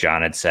 like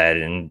John had said,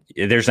 and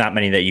there's not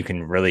many that you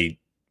can really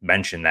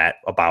mention that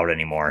about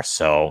anymore.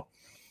 So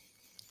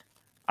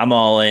I'm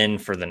all in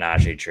for the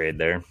Najee trade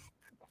there.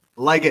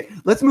 Like it.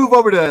 Let's move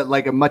over to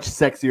like a much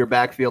sexier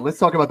backfield. Let's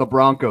talk about the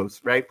Broncos,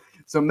 right?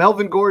 So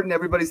Melvin Gordon,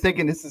 everybody's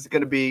thinking this is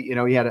going to be,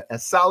 he had a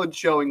solid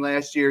showing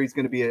last year. He's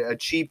going to be a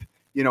cheap,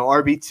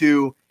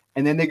 RB2.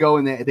 And then they go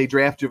and they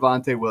draft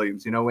Javonte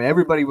Williams. When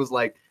everybody was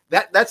like,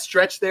 that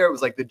stretch there, it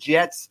was like the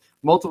Jets,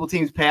 multiple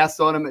teams passed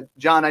on him.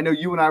 John, I know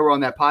you and I were on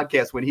that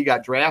podcast when he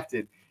got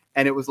drafted,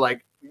 and it was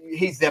like,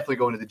 he's definitely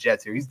going to the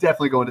Jets here. He's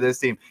definitely going to this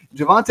team.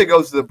 Javonte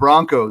goes to the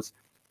Broncos.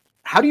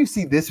 How do you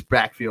see this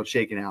backfield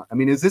shaking out? I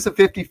mean, is this a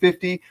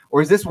 50-50,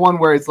 or is this one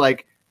where it's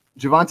like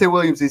Javonte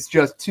Williams is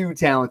just too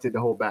talented to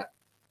hold back?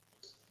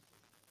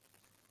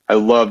 I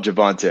love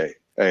Javonte,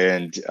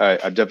 and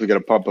I'm definitely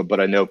going to pump him, but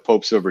I know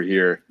Pope's over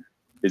here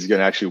is going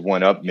to actually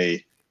one-up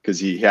me because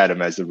he had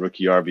him as the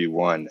rookie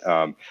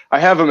RB1. I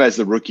have him as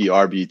the rookie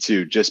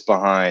RB2 just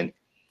behind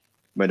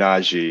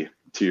Menage,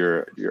 to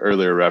your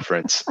earlier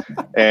reference.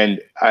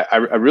 And I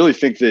really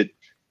think that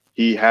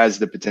he has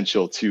the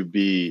potential to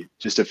be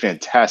just a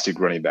fantastic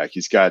running back.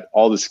 He's got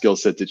all the skill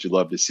set that you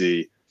love to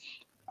see.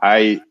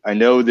 I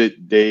know that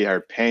they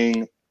are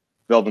paying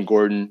Melvin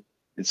Gordon,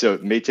 and so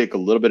it may take a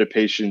little bit of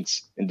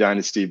patience in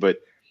Dynasty, but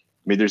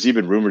I mean, there's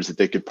even rumors that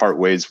they could part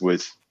ways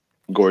with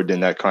Gordon in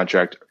that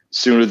contract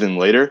sooner than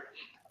later.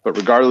 But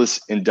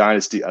regardless, in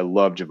Dynasty, I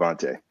love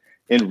Javonte.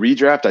 In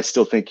redraft, I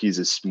still think he's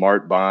a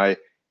smart buy.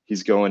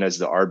 He's going as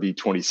the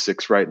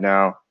RB26 right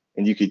now,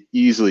 and you could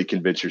easily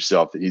convince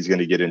yourself that he's going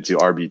to get into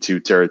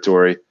RB2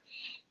 territory.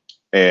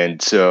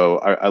 And so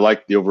I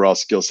like the overall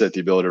skill set, the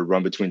ability to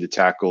run between the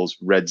tackles,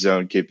 red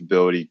zone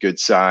capability, good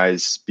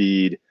size,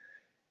 speed.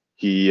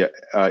 He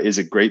is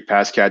a great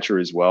pass catcher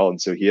as well,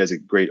 and so he has a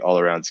great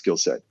all-around skill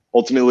set.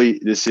 Ultimately,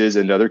 this is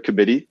another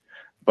committee,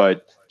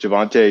 but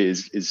Javonte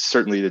is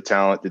certainly the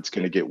talent that's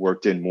going to get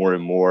worked in more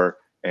and more.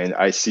 And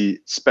I see,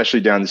 especially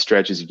down the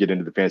stretch as you get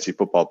into the fantasy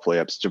football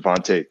playoffs,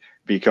 Javonte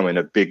becoming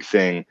a big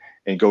thing.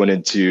 And going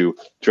into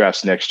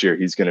drafts next year,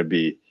 he's going to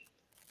be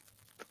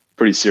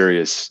pretty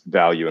serious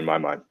value in my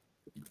mind.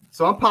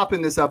 So I'm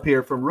popping this up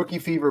here from Rookie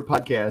Fever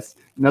Podcast,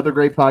 another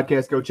great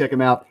podcast. Go check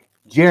him out.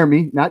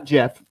 Jeremy, not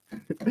Jeff.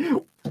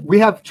 We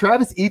have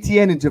Travis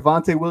Etienne and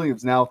Javonte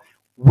Williams. Now,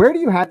 where do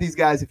you have these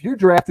guys? If you're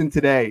drafting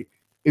today,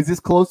 is this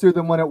closer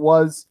than when it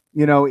was,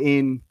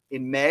 in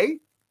May?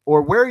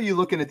 Or where are you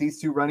looking at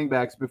these two running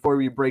backs before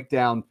we break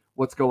down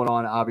what's going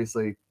on,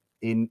 obviously,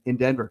 in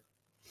Denver?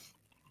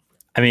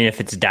 I mean, if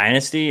it's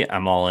Dynasty,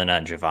 I'm all in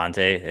on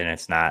Javonte, and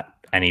it's not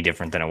any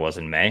different than it was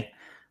in May.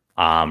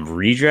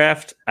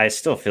 Redraft, I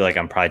still feel like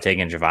I'm probably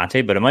taking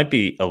Javonte, but it might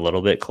be a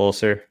little bit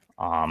closer.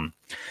 The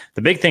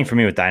big thing for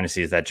me with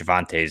Dynasty is that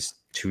Javante's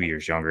 2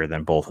 years younger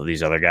than both of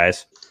these other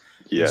guys.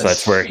 Yes. So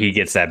that's where he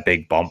gets that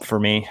big bump for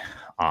me.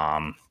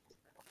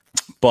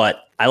 But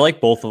I like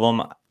both of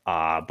them.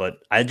 But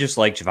I just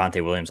like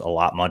Javonte Williams a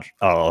lot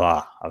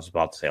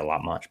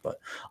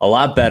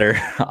better.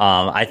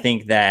 I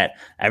think that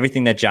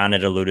everything that John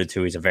had alluded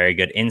to, he's a very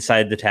good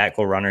inside the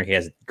tackle runner. He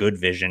has good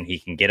vision. He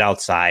can get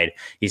outside.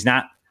 He's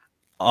not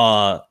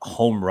a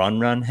home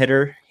run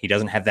hitter. He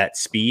doesn't have that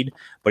speed,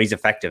 but he's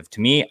effective.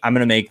 To me, I'm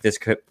going to make this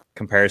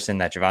comparison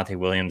that Javonte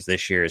Williams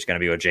this year is going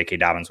to be what J.K.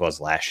 Dobbins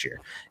was last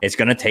year. It's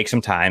going to take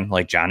some time,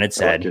 like John had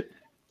said,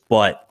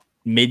 but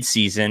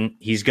mid-season,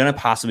 he's going to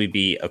possibly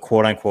be a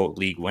quote-unquote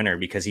league winner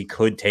because he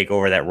could take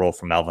over that role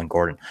from Melvin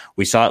Gordon.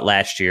 We saw it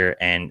last year,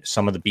 and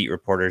some of the beat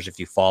reporters, if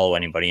you follow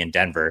anybody in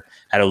Denver,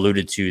 had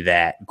alluded to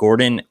that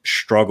Gordon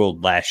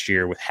struggled last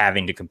year with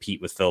having to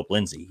compete with Philip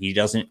Lindsay. He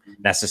doesn't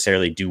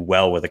necessarily do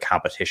well with a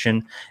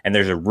competition, and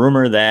there's a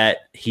rumor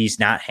that he's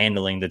not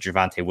handling the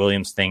Javonte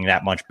Williams thing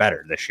that much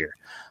better this year.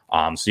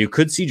 So you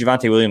could see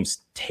Javonte Williams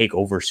take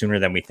over sooner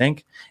than we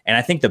think. And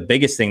I think the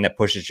biggest thing that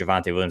pushes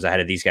Javonte Williams ahead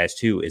of these guys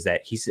too is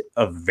that he's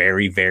a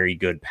very, very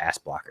good pass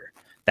blocker.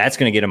 That's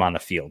going to get him on the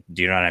field.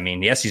 Do you know what I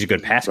mean? Yes, he's a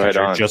good pass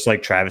catcher, just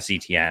like Travis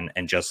Etienne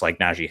and just like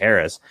Najee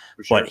Harris,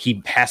 but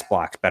he pass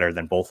blocks better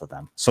than both of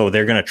them. So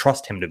they're going to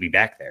trust him to be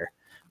back there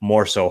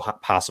more so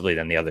possibly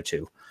than the other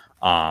two.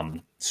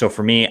 So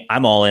for me,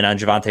 I'm all in on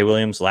Javonte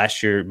Williams.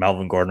 Last year,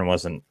 Melvin Gordon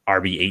was an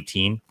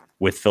RB18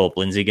 with Philip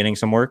Lindsay getting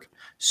some work.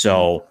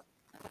 So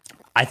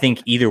I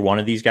think either one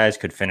of these guys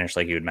could finish,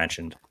 like you had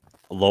mentioned,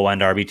 low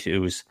end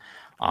RB2s,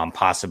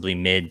 possibly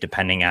mid,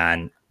 depending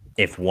on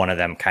if one of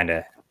them kind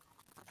of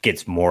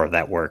gets more of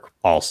that work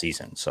all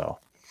season. So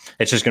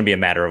it's just going to be a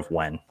matter of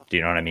when. Do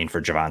you know what I mean? For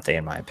Javonte,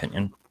 in my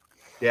opinion.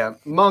 Yeah.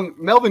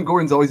 Melvin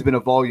Gordon's always been a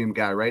volume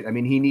guy, right? I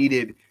mean, he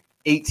needed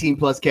 18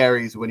 plus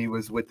carries when he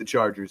was with the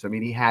Chargers. I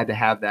mean, he had to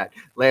have that.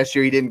 Last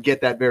year, he didn't get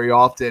that very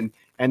often.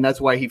 And that's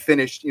why he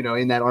finished,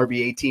 in that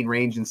RB18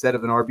 range instead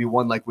of an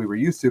RB1 like we were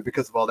used to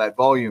because of all that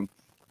volume.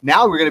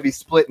 Now we're going to be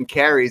splitting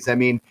carries. I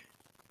mean,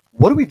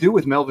 what do we do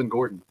with Melvin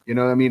Gordon?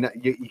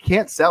 You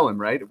can't sell him,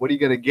 right? What are you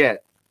going to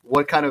get?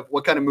 What kind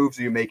of moves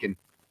are you making?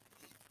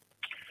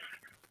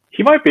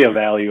 He might be a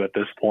value at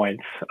this point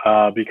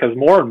because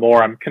more and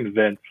more I'm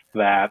convinced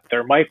that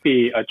there might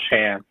be a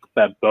chance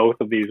that both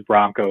of these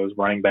Broncos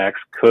running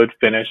backs could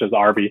finish as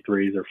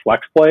RB3s or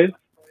flex plays.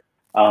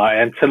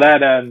 And to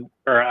that end,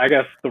 or I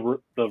guess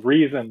the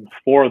reason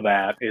for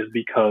that is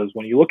because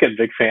when you look at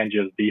Vic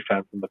Fangio's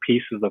defense and the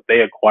pieces that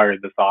they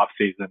acquired this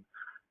offseason,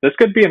 this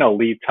could be an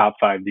elite top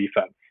 5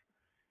 defense.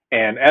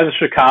 And as a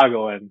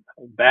Chicagoan,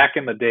 back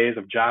in the days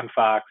of John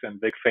Fox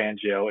and Vic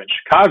Fangio in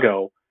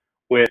Chicago,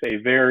 with a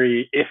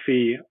very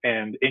iffy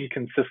and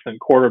inconsistent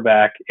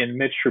quarterback in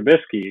Mitch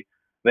Trubisky,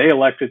 they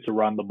elected to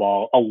run the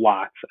ball a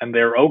lot, and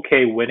they're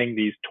okay winning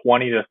these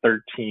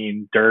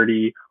 20-13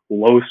 dirty,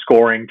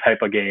 low-scoring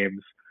type of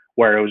games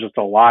where it was just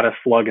a lot of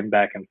slugging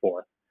back and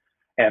forth.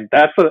 And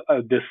that's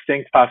a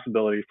distinct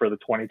possibility for the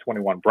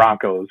 2021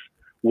 Broncos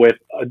with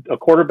a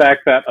quarterback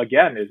that,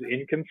 again, is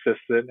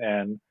inconsistent,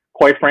 and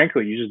quite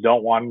frankly, you just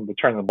don't want him to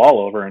turn the ball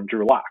over in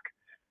Drew Lock.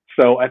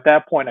 So at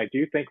that point, I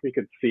do think we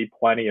could see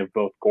plenty of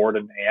both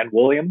Gordon and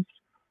Williams.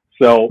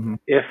 So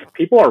if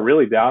people are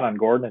really down on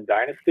Gordon in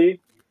Dynasty,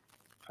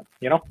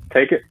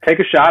 take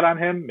a shot on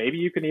him. Maybe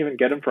you can even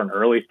get him for an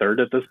early third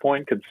at this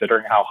point,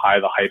 considering how high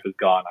the hype has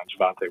gone on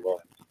Javonte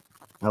Williams.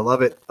 I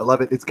love it.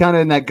 It's kind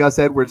of in that Gus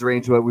Edwards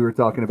range, what we were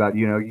talking about.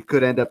 You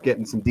could end up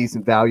getting some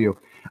decent value.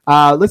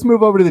 Let's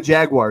move over to the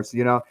Jaguars.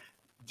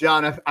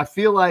 John, I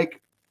feel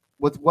like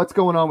what's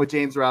going on with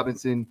James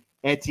Robinson,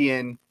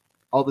 Etienne,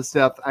 all the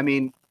stuff. I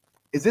mean,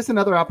 is this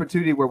another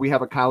opportunity where we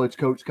have a college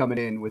coach coming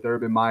in with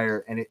Urban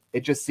Meyer and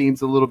it just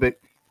seems a little bit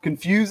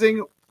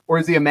confusing, or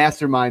is he a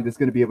mastermind that's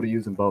going to be able to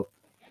use them both?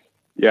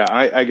 Yeah,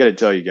 I got to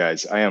tell you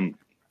guys, I am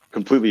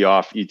completely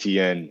off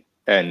Etienne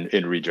and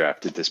in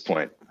redraft at this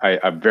point.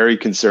 I'm very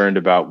concerned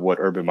about what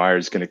Urban Meyer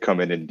is going to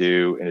come in and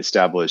do and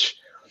establish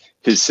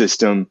his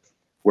system.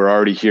 We're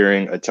already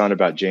hearing a ton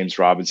about James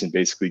Robinson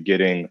basically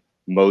getting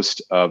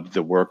most of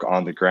the work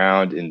on the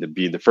ground and to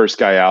be the first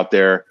guy out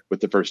there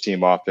with the first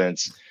team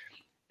offense.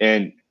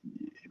 And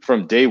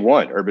from day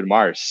one, Urban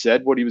Meyer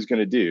said what he was going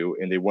to do,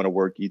 and they want to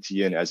work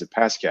Etienne as a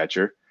pass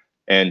catcher.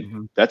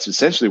 And that's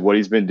essentially what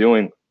he's been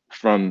doing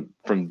from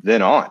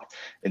then on.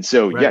 And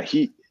so, yeah,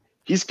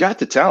 he's got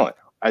the talent.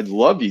 I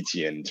love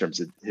Etienne in terms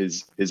of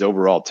his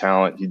overall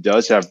talent. He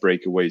does have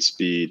breakaway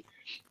speed,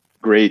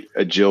 great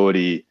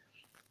agility,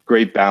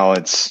 great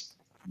balance,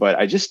 but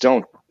I just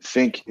don't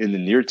think in the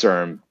near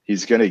term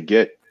he's going to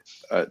get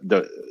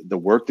the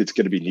work that's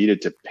going to be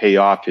needed to pay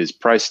off his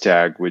price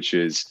tag, which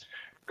is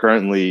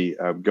currently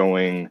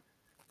going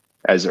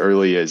as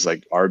early as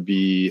like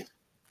RB,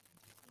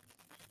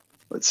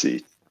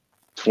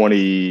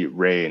 20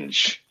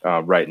 range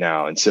right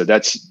now. And so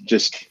that's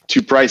just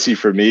too pricey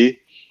for me.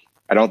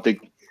 I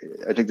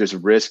think there's a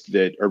risk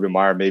that Urban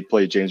Meyer may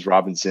play James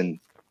Robinson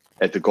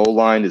at the goal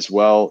line as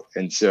well.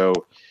 And so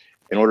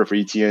in order for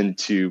Etienne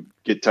to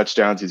get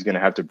touchdowns, he's going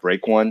to have to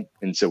break one.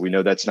 And so we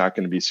know that's not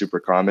going to be super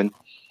common.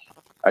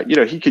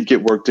 He could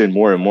get worked in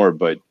more and more,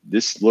 but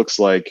this looks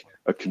like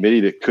a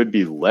committee that could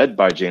be led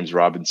by James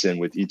Robinson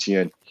with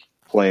Etienne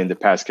playing the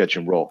pass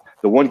catching role.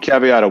 The one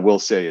caveat I will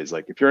say is,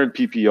 like, if you're in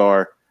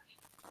PPR,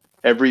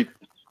 every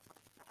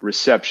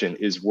reception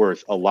is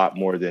worth a lot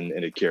more than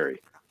in a carry.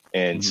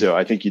 And so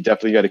I think you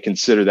definitely got to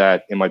consider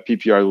that. In my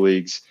PPR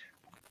leagues,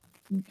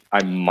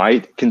 I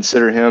might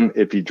consider him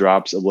if he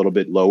drops a little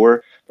bit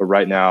lower, but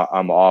right now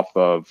I'm off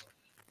of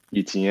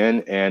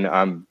Etienne, and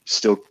I'm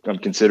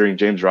considering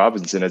James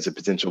Robinson as a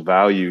potential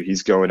value.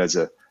 He's going as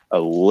a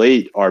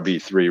late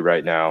RB3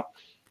 right now,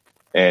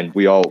 and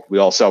we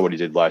all saw what he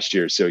did last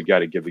year. So you got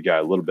to give the guy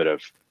a little bit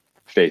of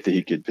faith that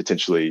he could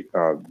potentially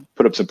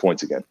put up some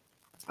points again.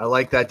 I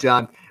like that,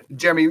 John.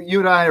 Jeremy, you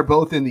and I are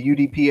both in the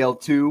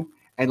UDPL2,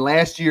 and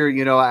last year,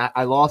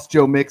 I lost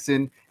Joe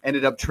Mixon,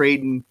 ended up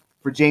trading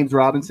for James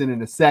Robinson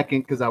in a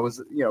second because I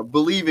was,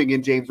 believing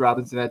in James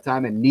Robinson at that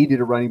time and needed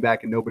a running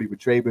back, and nobody would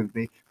trade with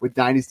me. With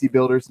Dynasty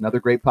Builders, another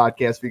great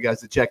podcast for you guys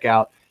to check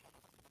out.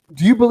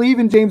 Do you believe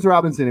in James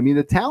Robinson? I mean,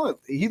 the talent,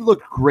 he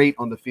looked great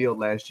on the field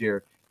last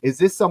year. Is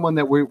this someone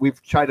that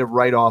we've tried to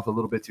write off a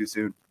little bit too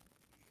soon?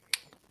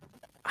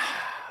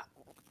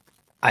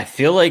 I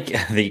feel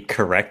like the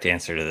correct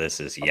answer to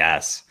this is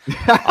yes.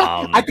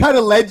 I kind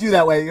of led you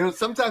that way.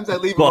 Sometimes I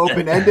leave them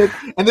open-ended,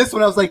 and this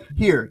one I was like,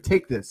 "Here,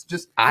 take this."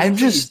 I'm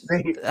just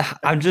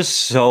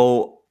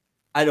so,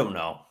 I don't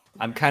know.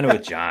 I'm kind of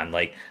with John.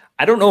 Like,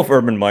 I don't know if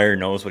Urban Meyer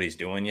knows what he's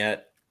doing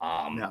yet.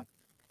 No.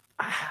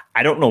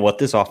 I don't know what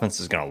this offense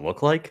is going to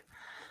look like.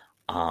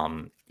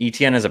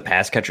 Etienne as a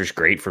pass catcher is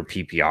great for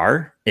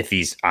PPR if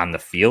he's on the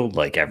field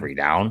like every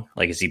down.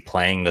 Like, is he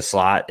playing the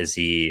slot?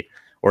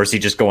 Or is he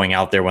just going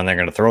out there when they're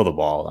going to throw the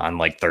ball on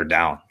like third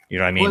down? You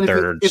know what I mean?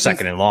 Third,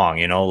 second and long,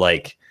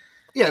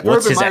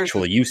 what's his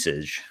actual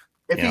usage?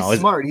 If he's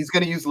smart, he's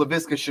going to use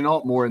Laviska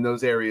Shenault more in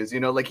those areas. He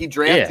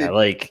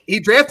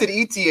drafted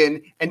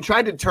Etienne and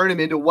tried to turn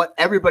him into what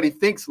everybody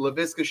thinks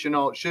Laviska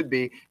Shenault should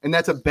be. And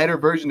that's a better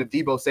version of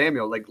Deebo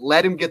Samuel. Like,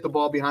 let him get the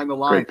ball behind the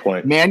line,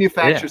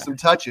 manufacture some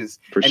touches.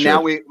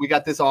 Now we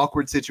got this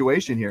awkward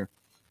situation here.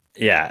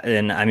 Yeah.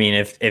 And I mean,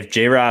 if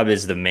J-Rob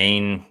is the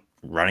main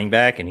running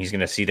back and he's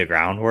going to see the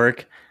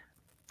groundwork,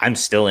 I'm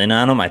still in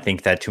on him. I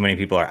think that too many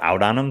people are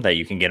out on him, that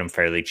you can get him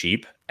fairly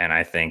cheap. And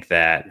I think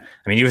that,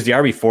 he was the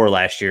RB4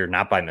 last year,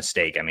 not by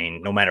mistake.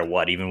 No matter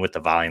what, even with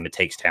the volume, it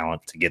takes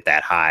talent to get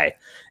that high.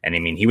 And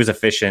he was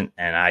efficient.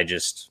 And I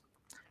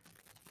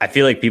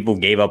feel like people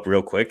gave up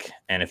real quick.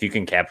 And if you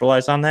can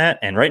capitalize on that,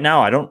 and right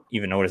now, I don't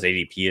even know what his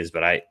ADP is,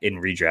 but in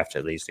redraft,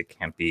 at least, it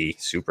can't be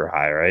super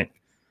high, right?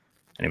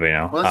 Anybody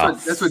know? Well,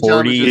 that's what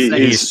John was just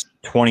saying. He's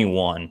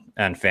 21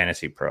 on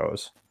Fantasy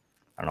Pros.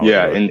 I don't know.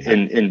 Yeah,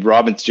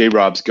 and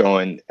J-Rob's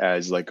going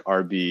as like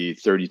RB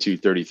 32,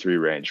 33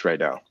 range right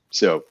now.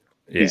 So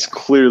he's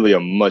clearly a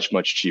much,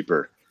 much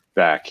cheaper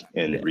back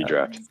in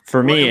redraft.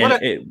 For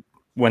me,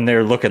 when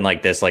they're looking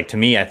like this, like to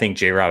me, I think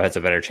J-Rob has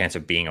a better chance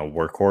of being a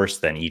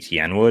workhorse than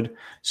ETN would.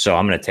 So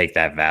I'm going to take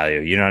that value.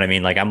 You know what I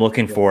mean? Like I'm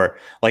looking for,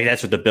 like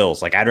that's with the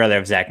Bills. Like I'd rather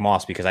have Zach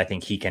Moss because I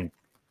think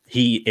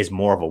he is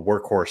more of a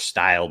workhorse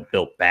style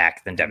built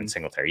back than Devin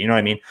Singletary. You know what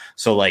I mean?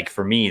 So like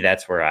for me,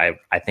 that's where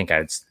I think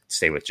I'd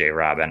stay with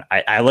J-Rob. And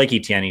I like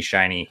ETN. He's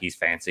shiny. He's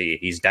fancy.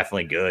 He's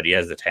definitely good. He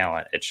has the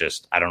talent. It's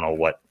just, I don't know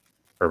what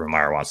Urban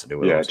Meyer wants to do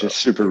with him. Yeah, just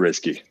super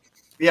risky.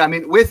 Yeah, I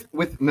mean,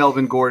 with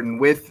Melvin Gordon,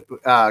 with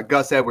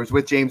Gus Edwards,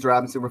 with James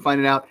Robinson, we're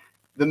finding out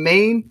the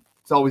main,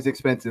 it's always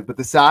expensive, but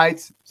the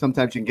sides,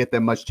 sometimes you can get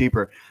them much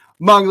cheaper.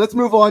 Mung, let's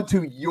move on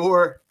to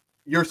your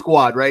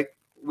squad, right?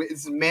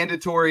 It's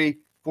mandatory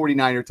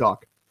 49er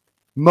talk.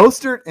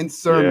 Mostert and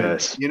Sermon,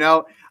 you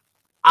know,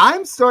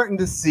 I'm starting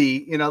to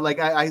see, you know, like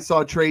I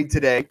saw a trade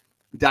today,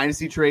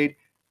 dynasty trade,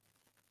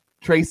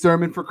 Trey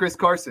Sermon for Chris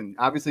Carson.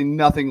 Obviously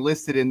nothing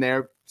listed in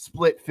there,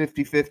 split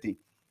 50-50.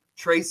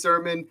 Trey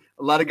Sermon,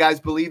 a lot of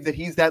guys believe that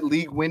he's that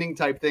league winning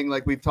type thing.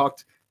 Like we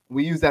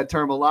use that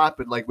term a lot,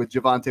 but like with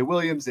Javonte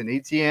Williams and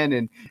Etienne,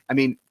 and I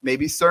mean,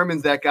 maybe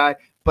Sermon's that guy,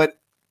 but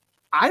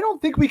I don't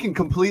think we can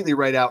completely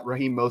write out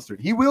Raheem Mostert.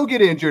 He will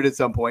get injured at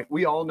some point.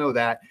 We all know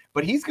that,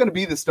 but he's going to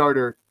be the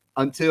starter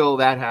until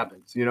that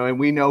happens, you know, and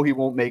we know he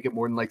won't make it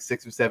more than like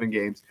 6 or 7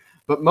 games,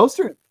 but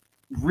Mostert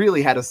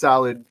really had a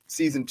solid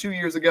season 2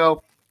 years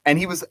ago, and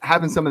he was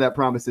having some of that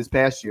promise this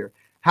past year.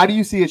 How do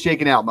you see it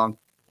shaking out, Mung?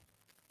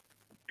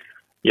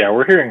 Yeah,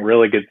 we're hearing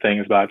really good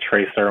things about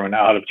Trey Sermon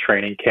out of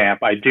training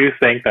camp. I do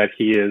think that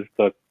he is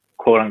the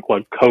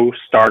quote-unquote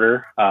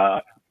co-starter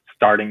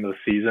starting the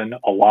season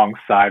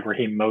alongside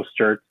Raheem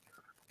Mostert.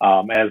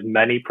 As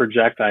many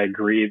project, I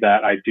agree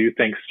that I do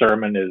think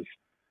Sermon is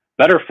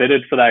better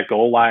fitted for that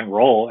goal line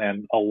role,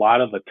 and a lot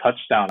of the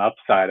touchdown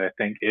upside, I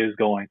think, is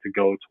going to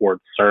go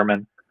towards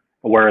Sermon,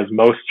 whereas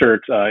Mostert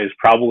is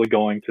probably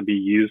going to be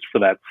used for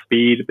that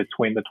speed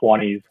between the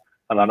 20s.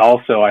 And then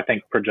also, I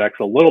think projects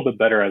a little bit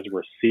better as a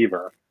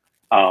receiver.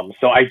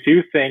 So I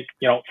do think,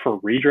 you know, for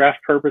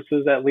redraft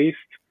purposes at least,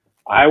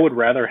 I would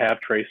rather have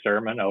Trey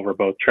Sermon over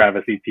both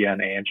Travis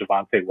Etienne and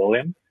Javonte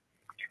Williams.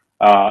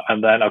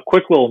 And then a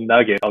quick little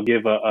nugget, I'll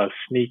give a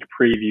sneak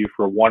preview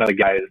for one of the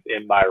guys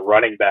in my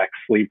running back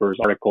sleepers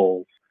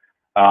articles.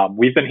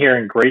 We've been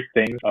hearing great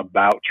things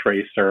about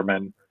Trey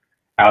Sermon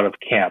out of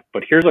camp,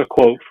 but here's a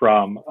quote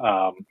from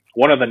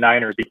one of the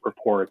Niners beat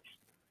reports.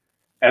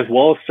 As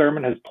well as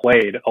Sermon has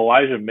played,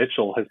 Elijah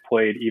Mitchell has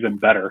played even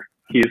better.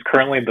 He is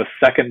currently the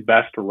second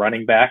best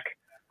running back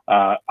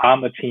on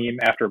the team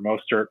after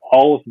Mostert.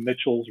 All of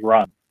Mitchell's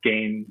runs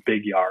gain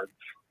big yards.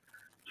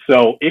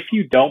 So if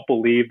you don't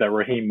believe that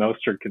Raheem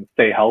Mostert can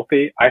stay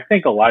healthy, I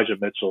think Elijah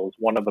Mitchell is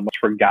one of the most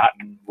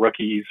forgotten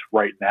rookies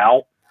right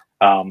now.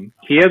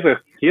 He has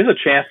a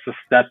chance to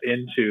step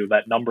into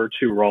that number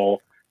 2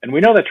 role. And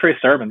we know that Trey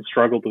Sermon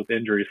struggled with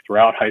injuries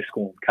throughout high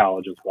school and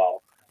college as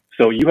well.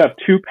 So you have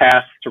 2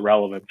 paths to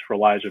relevance for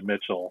Elijah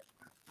Mitchell.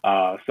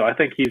 So I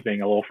think he's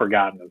being a little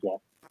forgotten as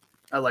well.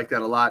 I like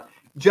that a lot.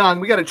 John,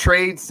 we got a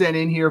trade sent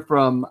in here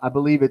from, I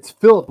believe it's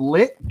Philip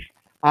Litt.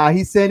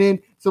 He sent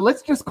in. So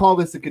let's just call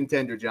this a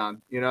contender,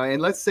 John. You know,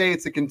 and let's say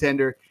it's a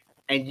contender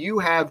and you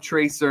have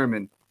Trey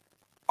Sermon.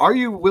 Are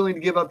you willing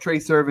to give up Trey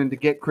Sermon to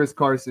get Chris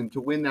Carson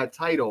to win that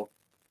title?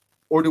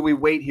 Or do we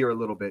wait here a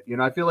little bit? You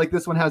know, I feel like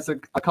this one has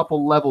a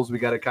couple levels we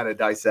got to kind of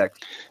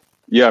dissect.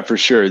 Yeah, for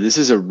sure. This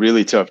is a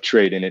really tough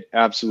trade, and it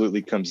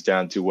absolutely comes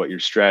down to what your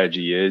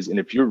strategy is. And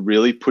if you're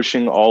really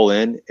pushing all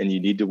in and you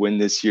need to win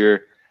this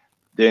year,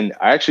 then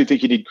I actually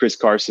think you need Chris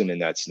Carson in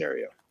that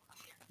scenario.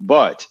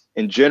 But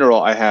in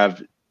general, I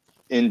have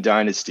in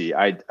Dynasty,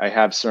 I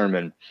have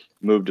Sermon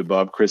moved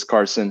above Chris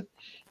Carson,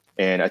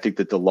 and I think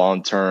that the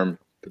long-term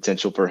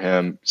potential for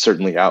him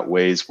certainly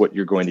outweighs what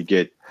you're going to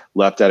get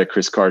left out of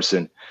Chris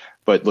Carson.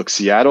 But look,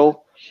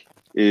 Seattle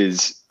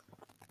is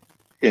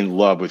in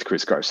love with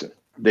Chris Carson.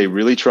 They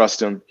really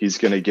trust him. He's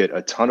going to get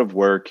a ton of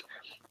work.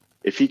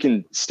 If he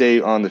can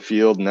stay on the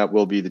field, and that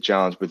will be the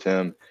challenge with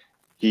him,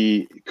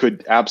 he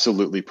could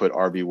absolutely put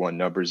RB1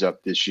 numbers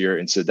up this year.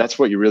 And so that's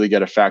what you really got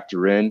to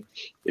factor in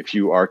if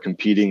you are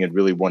competing and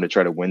really want to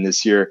try to win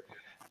this year.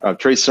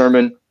 Trey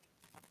Sermon,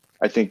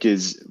 I think,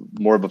 is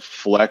more of a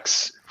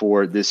flex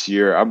for this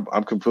year.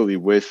 I'm completely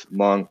with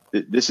Mung.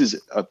 This is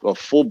a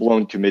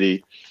full-blown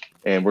committee,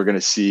 and we're going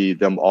to see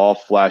them all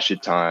flash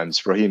at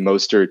times. Raheem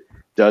Mostert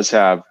does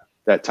have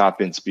that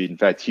top end speed. In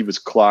fact, he was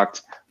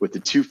clocked with the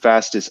 2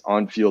 fastest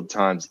on-field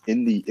times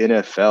in the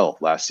NFL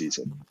last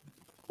season.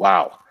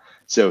 Wow.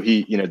 So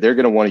they're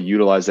going to want to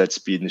utilize that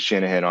speed in the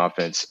Shanahan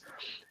offense.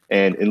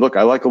 And look,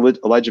 I like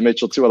Elijah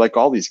Mitchell too. I like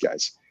all these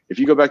guys. If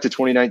you go back to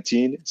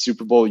 2019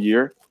 Super Bowl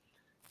year,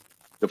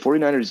 the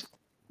 49ers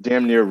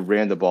damn near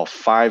ran the ball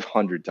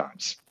 500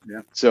 times.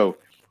 Yeah. So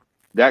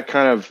that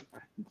kind of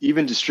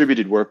even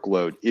distributed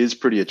workload is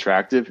pretty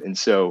attractive. And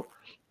so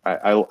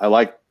I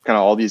like kind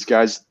of all these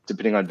guys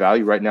depending on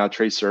value. Right now,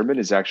 Trey Sermon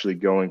is actually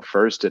going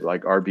first at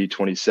like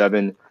RB27.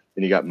 Then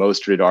you got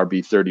Mostert at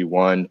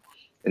RB31.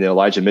 And then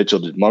Elijah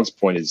Mitchell, to Monk's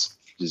point, is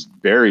just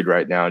buried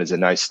right now and is a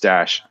nice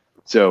stash.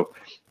 So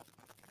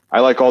I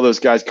like all those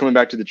guys coming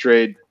back to the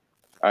trade.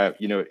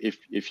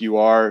 If you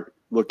are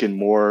looking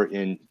more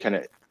in kind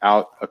of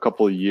out a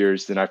couple of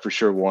years, then I for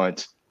sure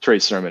want Trey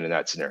Sermon in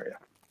that scenario.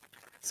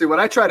 See, what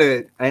I try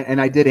to, and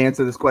I did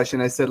answer this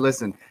question. I said,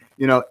 listen,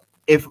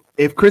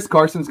 if Chris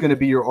Carson's going to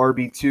be your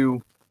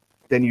RB2,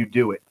 then you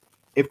do it.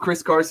 If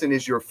Chris Carson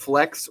is your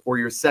flex or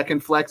your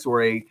second flex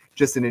or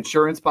just an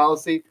insurance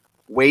policy,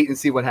 wait and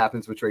see what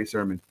happens with Trey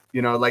Sermon.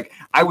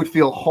 I would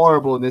feel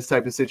horrible in this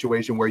type of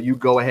situation where you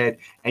go ahead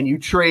and you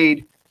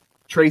trade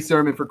Trey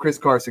Sermon for Chris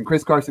Carson.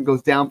 Chris Carson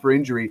goes down for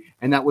injury,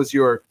 and that was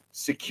your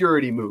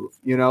security move.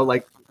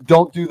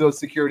 Don't do those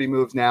security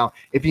moves now.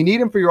 If you need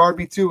him for your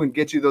RB2 and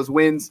get you those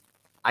wins,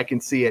 I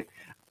can see it.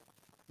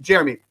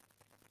 Jeremy,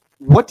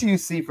 what do you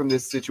see from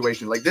this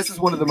situation? This is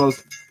one of the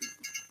most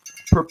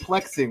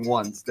perplexing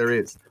ones there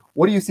is.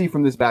 What do you see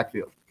from this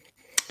backfield?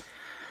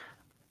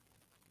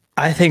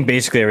 I think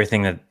basically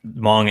everything that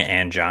Mung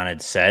and John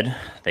had said,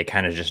 they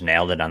kind of just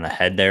nailed it on the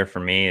head there for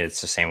me. It's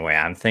the same way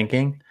I'm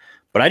thinking.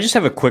 But I just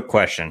have a quick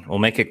question. We'll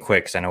make it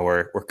quick because I know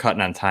we're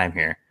cutting on time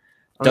here.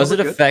 Does it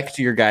affect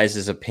your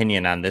guys'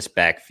 opinion on this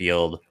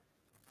backfield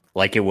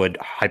like it would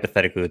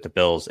hypothetically with the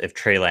Bills if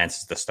Trey Lance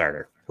is the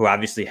starter, who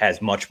obviously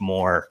has much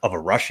more of a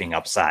rushing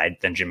upside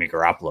than Jimmy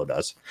Garoppolo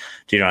does?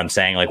 Do you know what I'm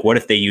saying? What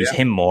if they use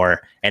him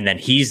more and then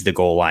he's the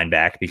goal line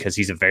back because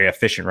he's a very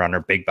efficient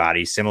runner, big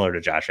body, similar to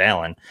Josh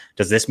Allen?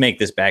 Does this make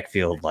this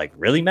backfield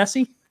really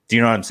messy? Do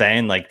you know what I'm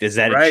saying? Does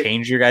that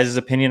change your guys'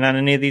 opinion on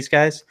any of these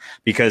guys?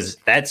 Because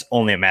that's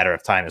only a matter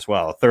of time as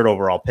well. A third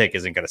overall pick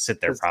isn't going to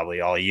sit there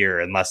probably all year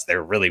unless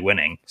they're really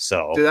winning.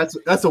 So dude,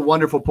 that's a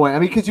wonderful point. I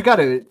mean, because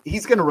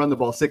he's going to run the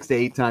ball 6 to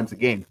 8 times a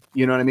game.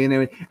 You know what I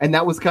mean? And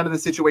that was kind of the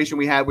situation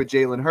we had with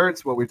Jalen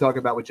Hurts, what we talk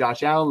about with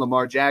Josh Allen,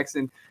 Lamar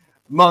Jackson.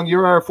 Mung,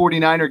 you're our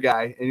 49er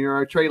guy, and you're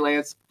our Trey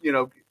Lance,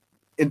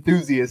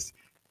 enthusiast.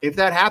 If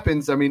that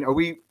happens, I mean,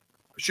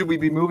 should we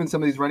be moving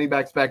some of these running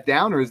backs back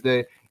down, or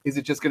is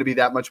it just going to be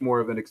that much more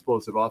of an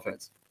explosive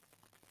offense?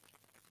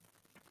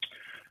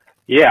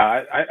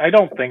 Yeah, I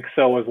don't think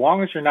so. As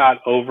long as you're not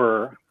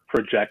over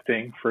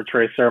projecting for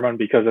Trey Sermon,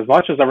 because as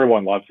much as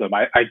everyone loves him,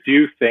 I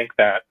do think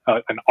that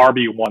an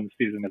RB1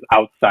 season is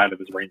outside of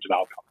his range of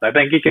outcomes. I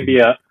think he can be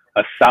a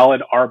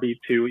solid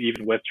RB2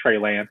 even with Trey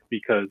Lance,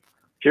 because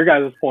to your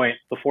guys' point,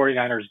 the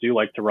 49ers do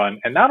like to run.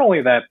 And not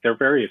only that, they're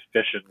very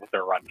efficient with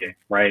their run game,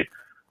 right?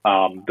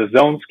 The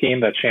zone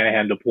scheme that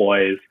Shanahan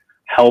deploys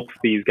helps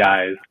these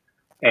guys.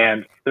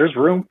 And there's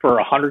room for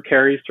 100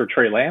 carries for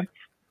Trey Lance,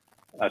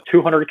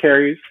 200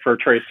 carries for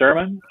Trey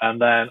Sermon, and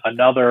then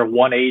another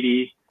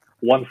 180,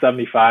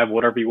 175,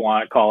 whatever you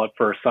want to call it,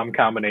 for some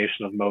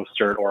combination of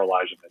Mostert or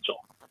Elijah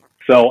Mitchell.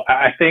 So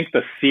I think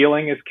the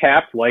ceiling is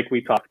capped, like we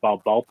talked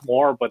about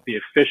Baltimore, but the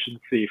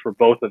efficiency for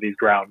both of these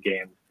ground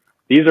games,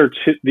 these are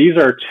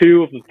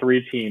two of the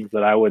three teams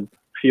that I would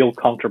feel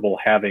comfortable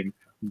having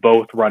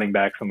both running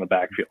backs in the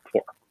backfield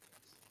for.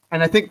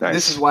 And I think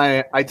this is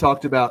why I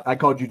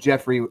called you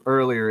Jeffrey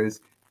earlier,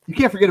 is you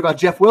can't forget about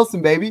Jeff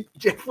Wilson, baby.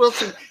 Jeff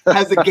Wilson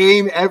has a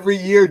game every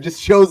year,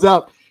 just shows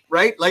up,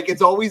 right?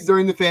 It's always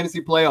during the fantasy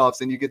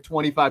playoffs, and you get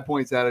 25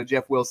 points out of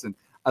Jeff Wilson.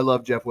 I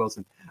love Jeff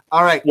Wilson.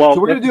 All right. Well,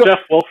 so we're going to do Jeff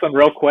Wilson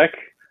real quick.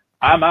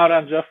 I'm out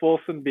on Jeff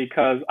Wilson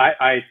because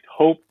I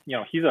hope,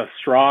 he's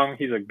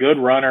a good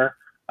runner.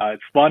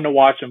 It's fun to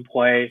watch him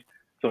play.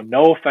 So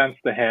no offense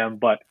to him,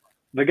 but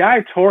the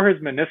guy tore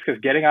his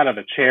meniscus getting out of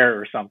a chair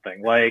or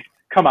something.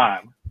 Come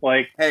on.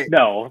 Hey,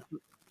 no.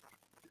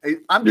 Hey,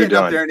 I'm getting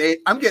up there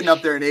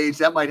in age.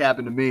 That might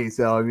happen to me.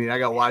 So, I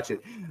got to watch it.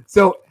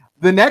 So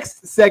the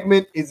next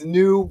segment is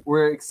new.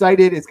 We're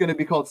excited. It's going to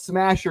be called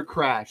Smash or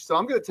Crash. So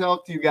I'm going to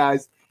talk to you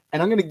guys,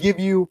 and I'm going to give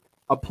you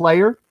a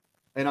player,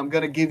 and I'm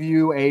going to give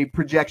you a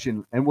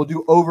projection, and we'll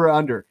do over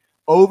under.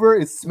 Over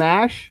is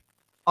smash,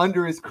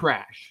 under is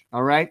crash.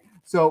 All right.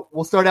 So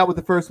we'll start out with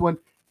the first one.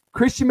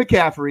 Christian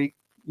McCaffrey,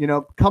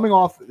 coming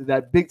off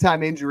that big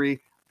time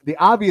injury, the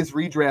obvious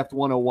redraft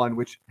 101,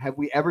 which have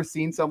we ever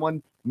seen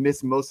someone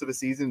miss most of a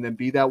season and then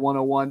be that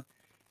 101?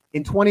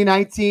 In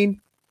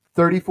 2019,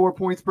 34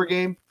 points per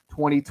game.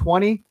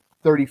 2020,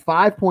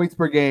 35 points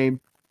per game.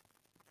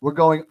 We're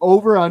going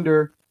over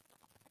under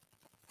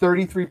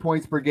 33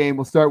 points per game.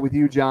 We'll start with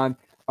you, John.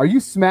 Are you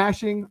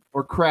smashing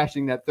or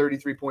crashing that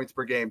 33 points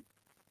per game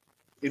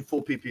in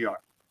full PPR?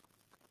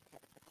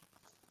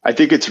 I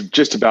think it's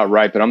just about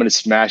right, but I'm going to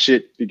smash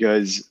it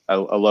because I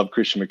love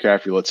Christian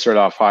McCaffrey. Let's start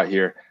off hot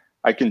here.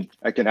 I can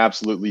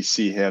absolutely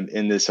see him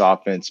in this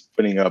offense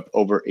putting up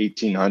over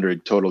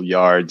 1,800 total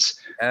yards.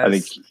 Yes. I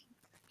think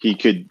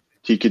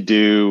he could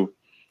do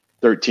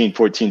 13,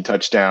 14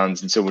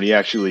 touchdowns. And so when you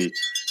actually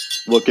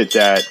look at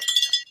that,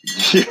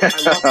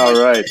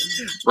 all right.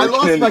 I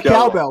lost my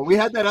cowbell. We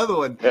had that other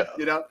one.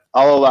 Yeah.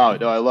 I'll allow it.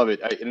 No, I love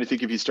it. And I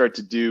think if you start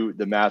to do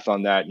the math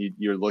on that,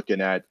 you're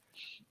looking at,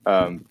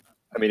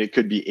 it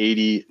could be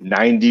 80,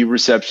 90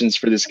 receptions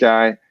for this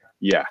guy.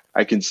 Yeah,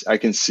 I can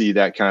see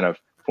that kind of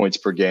points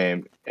per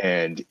game,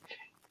 and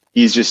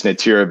he's just in a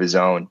tier of his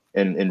own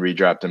in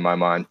redraft in my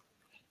mind.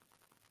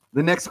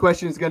 The next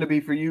question is going to be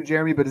for you,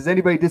 Jeremy, but does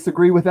anybody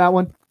disagree with that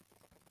one?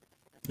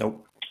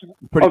 Nope.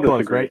 Pretty I'll close,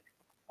 disagree.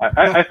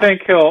 right? I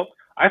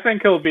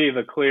think he'll be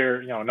the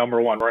clear,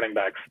 number one running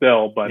back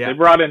still, but Yeah. they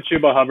brought in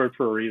Chuba Hubbard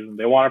for a reason.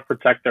 They want to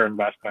protect their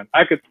investment.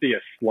 I could see a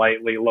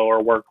slightly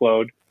lower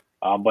workload,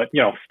 but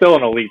still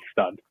an elite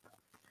stud.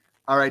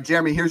 All right,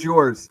 Jeremy, here's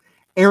yours.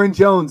 Aaron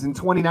Jones in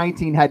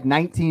 2019 had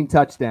 19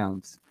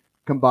 touchdowns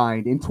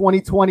combined. In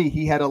 2020,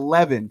 he had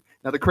 11.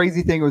 Now, the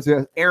crazy thing was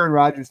Aaron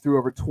Rodgers threw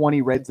over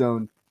 20 red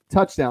zone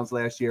touchdowns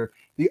last year.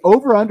 The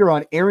over-under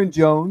on Aaron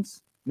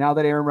Jones, now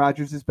that Aaron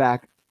Rodgers is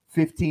back,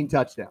 15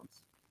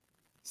 touchdowns.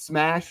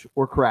 Smash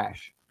or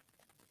crash?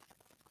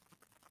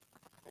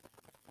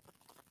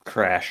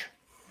 Crash.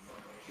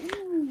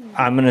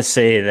 I'm going to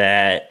say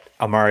that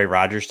Amari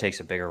Rodgers takes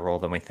a bigger role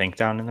than we think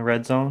down in the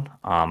red zone.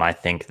 I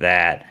think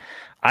that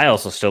I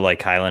also still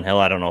like Kylan Hill.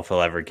 I don't know if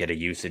he'll ever get a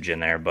usage in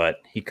there, but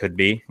he could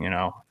be.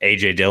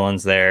 AJ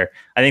Dillon's there.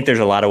 I think there's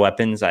a lot of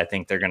weapons. I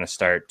think they're going to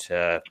start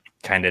to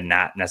kind of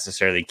not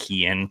necessarily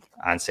key in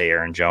on, say,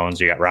 Aaron Jones.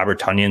 You got Robert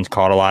Tunyon's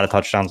caught a lot of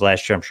touchdowns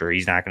last year. I'm sure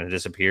he's not going to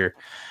disappear.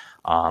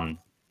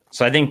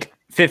 So I think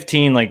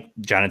 15, like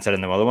John had said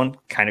in the other one,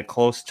 kind of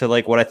close to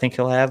like what I think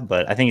he'll have,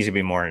 but I think he's going to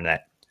be more in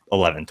that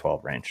 11,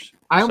 12 range.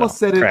 I almost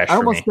said it. I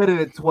almost said it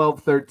at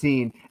 12,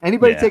 13.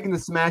 Anybody taking the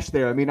smash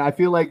there? I mean, I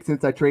feel like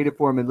since I traded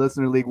for him in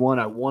Listener League 1,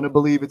 I want to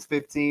believe it's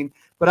 15,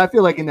 but I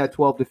feel like in that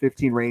 12 to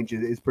 15 range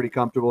is pretty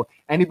comfortable.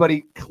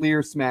 Anybody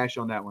clear smash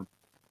on that one?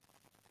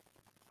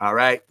 All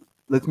right,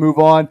 let's move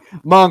on.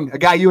 Mung, a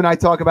guy you and I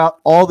talk about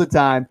all the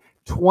time,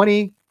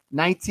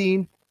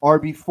 2019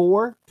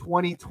 RB4,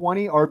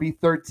 2020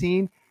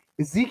 RB13.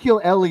 Ezekiel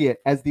Elliott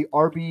as the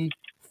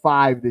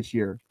RB5 this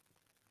year.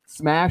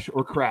 Smash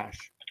or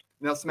crash?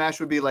 Now, smash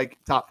would be like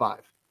top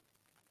 5.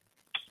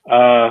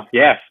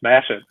 Yeah,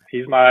 smash it.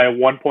 He's my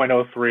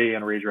 1.03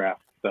 in redraft.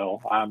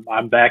 So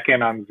I'm back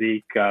in on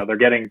Zeke. They're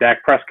getting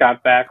Dak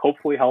Prescott back,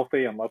 hopefully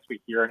healthy, unless we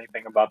hear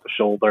anything about the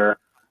shoulder.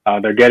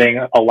 They're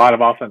getting a lot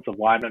of offensive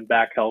linemen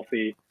back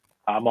healthy.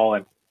 I'm all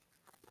in.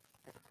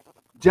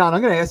 John,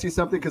 I'm going to ask you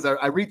something because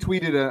I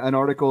retweeted an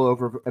article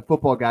over at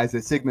Football Guys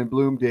that Sigmund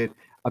Bloom did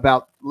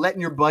about letting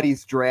your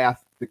buddies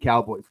draft the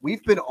Cowboys.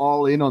 We've been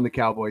all in on the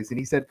Cowboys, and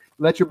he said,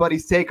 let your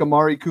buddies take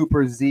Amari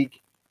Cooper,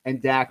 Zeke,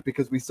 and Dak,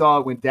 because we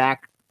saw when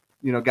Dak,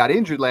 got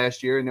injured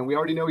last year, and then we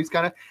already know he's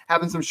kind of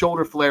having some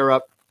shoulder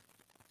flare-up.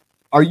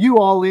 Are you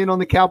all in on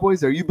the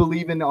Cowboys? Are you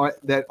believing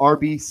that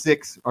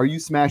RB6? Are you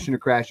smashing or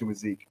crashing with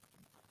Zeke?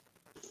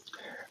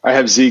 I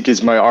have Zeke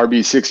as my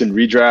RB6 in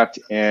redraft,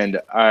 and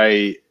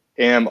I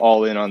am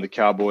all in on the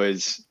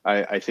Cowboys.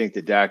 I think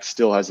that Dak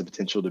still has the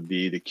potential to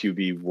be the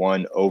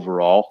QB1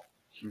 overall.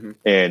 Mm-hmm.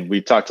 And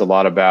we've talked a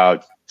lot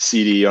about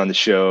CD on the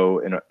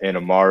show and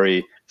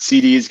Amari.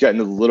 CD has gotten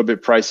a little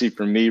bit pricey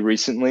for me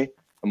recently.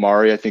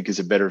 Amari, I think, is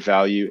a better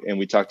value. And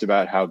we talked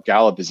about how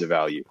Gallup is a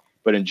value.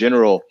 But in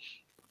general,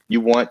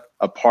 you want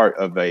a part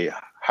of a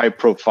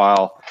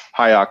high-profile,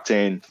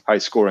 high-octane,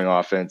 high-scoring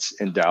offense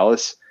in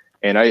Dallas.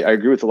 And I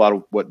agree with a lot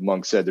of what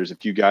Monk said. There's a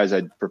few guys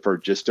I'd prefer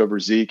just over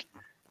Zeke.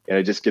 And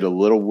I just get a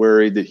little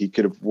worried that he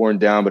could have worn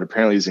down, but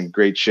apparently he's in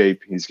great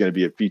shape. He's going to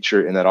be a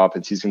feature in that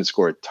offense. He's going to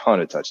score a ton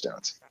of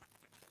touchdowns.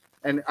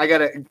 And I got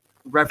to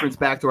reference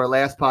back to our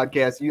last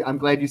podcast. I'm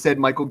glad you said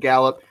Michael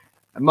Gallup.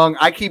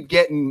 I keep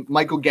getting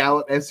Michael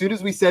Gallup. As soon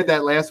as we said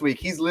that last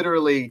week,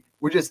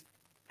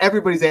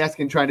 everybody's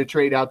asking, trying to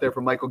trade out there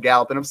for Michael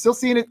Gallup. And I'm still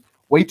seeing it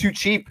way too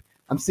cheap.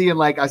 I'm seeing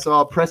I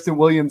saw Preston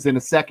Williams in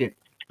a second.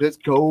 Let's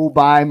go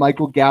buy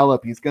Michael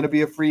Gallup. He's going to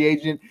be a free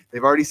agent.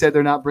 They've already said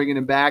they're not bringing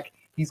him back.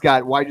 He's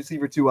got wide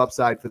receiver 2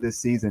 upside for this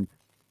season.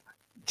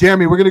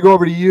 Jeremy, we're going to go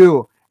over to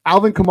you.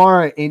 Alvin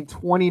Kamara in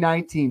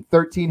 2019,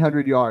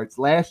 1,300 yards.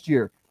 Last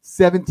year,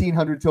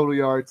 1,700 total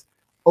yards.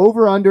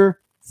 Over under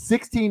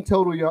 16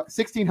 total yards.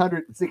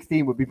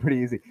 1,616 would be pretty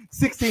easy.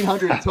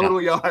 1,600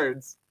 total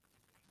yards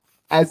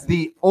as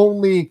the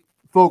only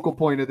focal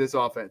point of this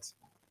offense.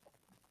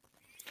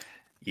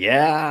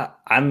 Yeah,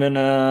 I'm going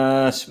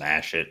to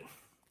smash it.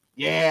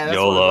 Yeah. That's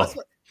YOLO.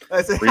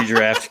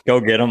 Redraft.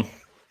 Go get them.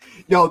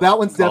 Yo, that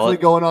one's definitely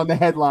going on the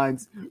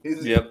headlines.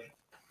 Yep.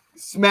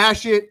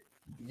 Smash it,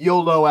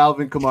 YOLO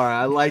Alvin Kamara.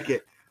 I like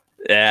it.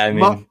 Yeah, I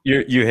mean,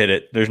 you hit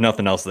it. There's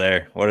nothing else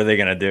there. What are they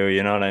going to do?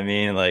 You know what I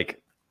mean?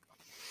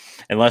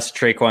 Unless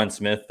Traquan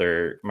Smith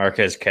or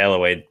Marquez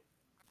Callaway,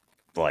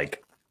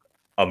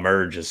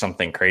 emerge as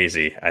something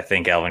crazy, I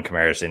think Alvin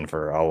Kamara's in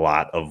for a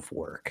lot of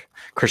work.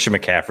 Christian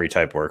McCaffrey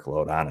type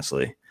workload,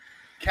 honestly.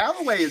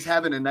 Callaway is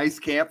having a nice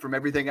camp from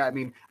everything. I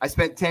mean, I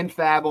spent 10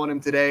 fab on him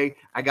today.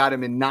 I got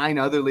him in 9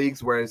 other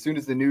leagues where as soon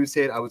as the news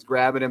hit, I was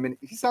grabbing him. And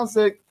he sounds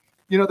like,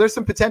 there's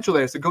some potential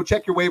there. So go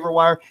check your waiver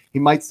wire. He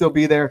might still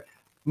be there.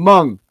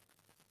 Mung,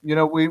 we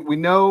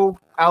know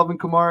Alvin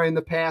Kamara in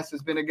the past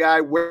has been a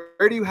guy. Where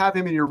do you have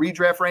him in your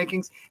redraft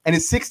rankings? And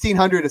is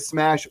 1,600 a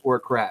smash or a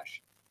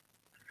crash?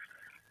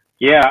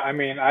 Yeah, I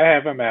mean, I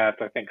have him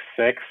at, I think,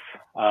 6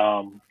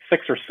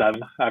 or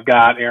 7. I've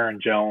got Aaron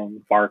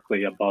Jones,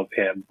 Barkley above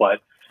him, but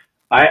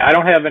I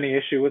don't have any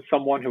issue with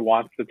someone who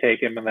wants to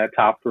take him in that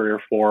top 3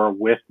 or 4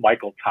 with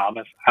Michael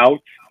Thomas out.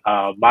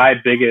 My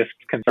biggest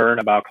concern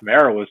about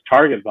Kamara was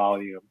target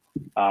volume,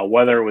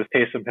 whether it was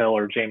Taysom Hill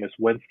or Jameis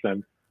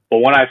Winston. But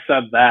when I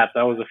said that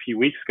was a few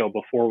weeks ago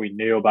before we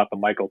knew about the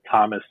Michael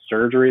Thomas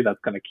surgery that's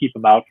going to keep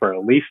him out for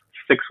at least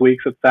 6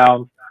 weeks, it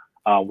sounds.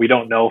 We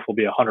don't know if he'll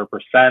be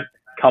 100%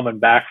 coming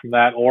back from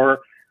that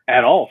or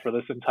at all for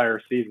this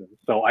entire season.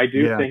 So I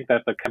do think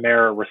that the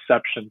Kamara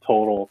reception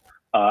total,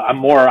 I'm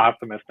more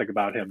optimistic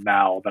about him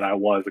now than I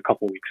was a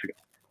couple weeks ago.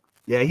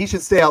 Yeah, he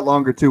should stay out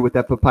longer too with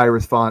that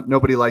papyrus font.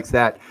 Nobody likes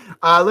that.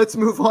 Let's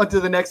move on to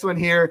the next one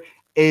here.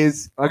 I'm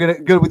going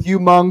to go with you,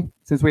 Mung,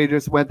 since we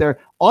just went there.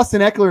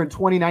 Austin Eckler in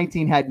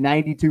 2019 had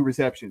 92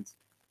 receptions.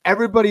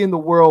 Everybody in the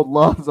world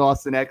loves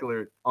Austin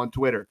Eckler on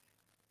Twitter.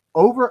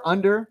 Over,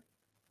 under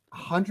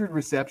 100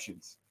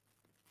 receptions.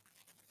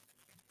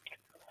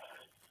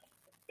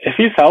 If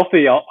he's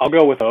healthy, I'll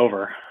go with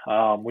over.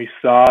 We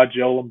saw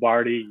Joe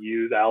Lombardi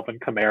use Alvin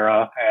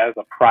Kamara as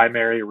a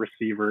primary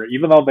receiver,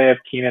 even though they have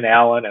Keenan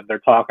Allen and they're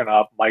talking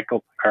up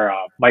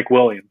Mike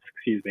Williams.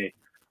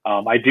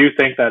 I do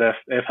think that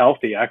if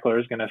healthy, Eckler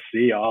is going to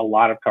see a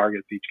lot of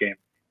targets each game.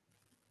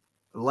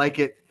 Like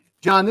it.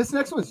 John, this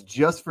next one's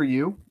just for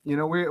you. You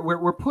know,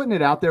 we're putting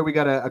it out there. We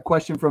got a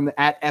question from the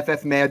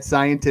 @FF Mad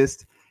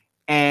Scientist,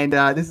 and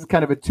this is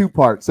kind of a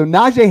two-part. So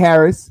Najee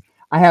Harris,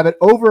 I have it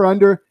over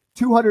under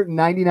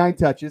 299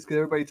 touches because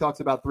everybody talks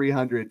about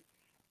 300.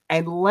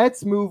 And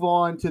let's move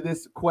on to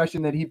this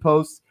question that he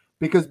posts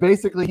because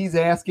basically he's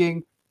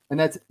asking, and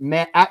that's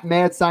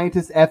 @Mad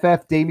Scientist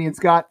FF, Damian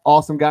Scott,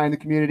 awesome guy in the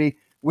community.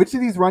 Which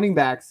of these running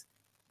backs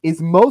is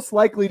most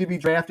likely to be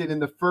drafted in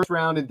the first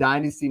round in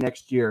Dynasty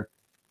next year?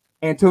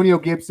 Antonio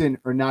Gibson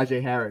or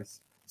Najee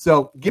Harris?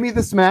 So give me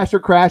the smash or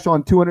crash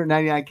on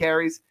 299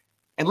 carries,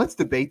 and let's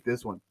debate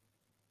this one.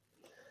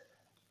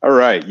 All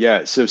right.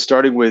 Yeah. So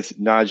starting with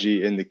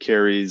Najee and the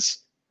carries,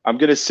 I'm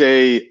going to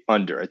say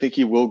under. I think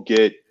he will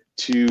get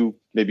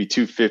maybe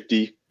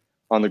 250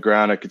 on the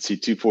ground. I could see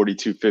 240,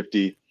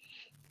 250.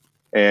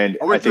 And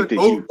I think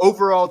that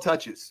overall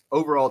touches.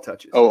 Overall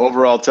touches. Oh,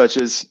 overall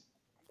touches.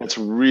 That's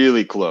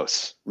really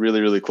close. Really,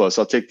 really close.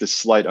 I'll take the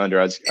slight under.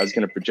 I was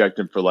going to project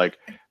him for like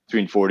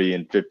between 40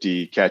 and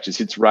 50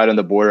 catches. It's right on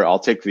the border. I'll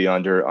take the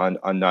under on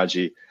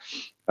Najee.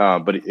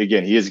 But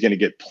again, he is going to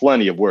get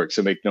plenty of work,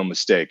 so make no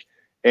mistake.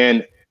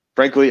 And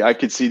frankly, I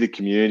could see the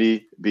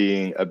community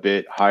being a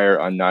bit higher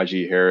on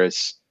Najee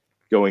Harris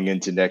going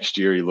into next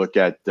year. You look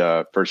at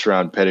the first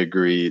round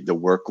pedigree, the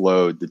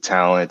workload, the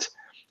talent.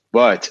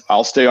 But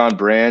I'll stay on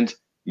brand.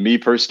 Me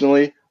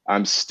personally,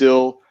 I'm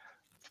still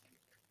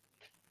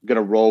going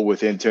to roll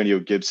with Antonio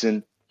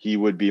Gibson. He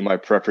would be my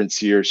preference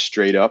here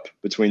straight up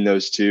between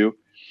those two.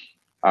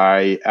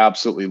 I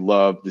absolutely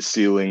love the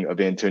ceiling of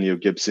Antonio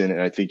Gibson,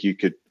 and I think you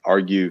could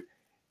argue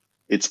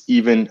it's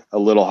even a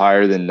little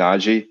higher than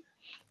Najee.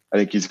 I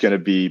think he's going to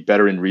be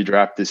better in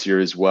redraft this year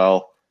as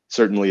well.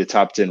 Certainly a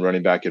top 10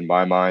 running back in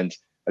my mind.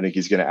 I think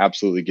he's going to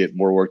absolutely get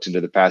more worked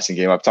into the passing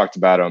game. I've talked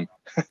about him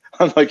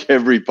on like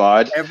every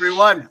pod.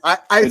 Everyone.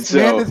 It's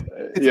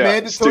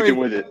mandatory. Sticking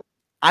with it.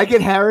 I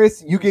get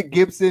Harris, you get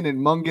Gibson, and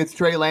Mung gets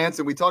Trey Lance,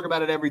 and we talk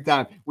about it every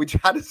time. We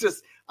try to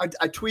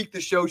I tweak the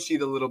show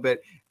sheet a little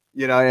bit,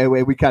 you know,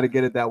 anyway, we kind of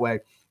get it that way.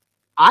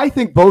 I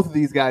think both of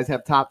these guys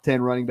have top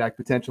 10 running back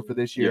potential for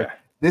this year. Yeah,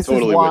 this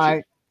totally is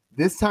why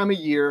this time of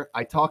year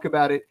I talk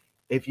about it.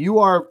 If you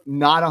are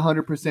not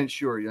 100%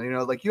 sure, you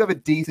know, like you have a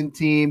decent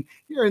team,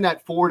 you're in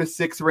that 4 to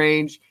 6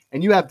 range,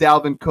 and you have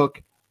Dalvin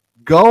Cook,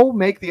 go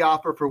make the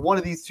offer for one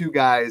of these two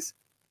guys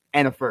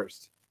and a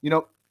first. You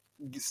know,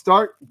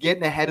 start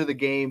getting ahead of the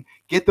game,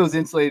 get those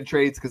insulated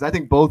trades, because I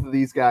think both of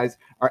these guys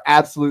are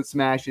absolute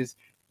smashes.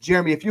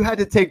 Jeremy, if you had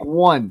to take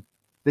one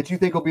that you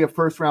think will be a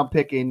first-round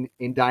pick in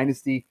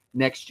Dynasty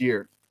next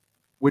year,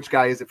 which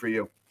guy is it for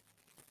you?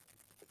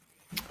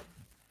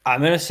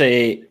 I'm going to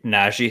say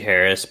Najee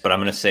Harris, but I'm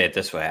going to say it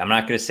this way. I'm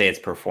not going to say it's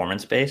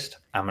performance-based.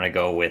 I'm going to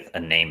go with a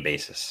name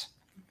basis.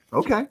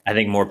 Okay. I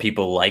think more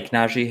people like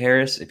Najee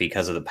Harris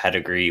because of the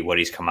pedigree, what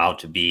he's come out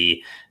to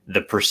be,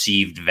 the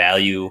perceived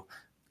value.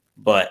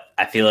 But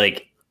I feel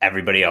like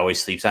everybody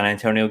always sleeps on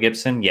Antonio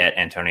Gibson, yet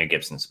Antonio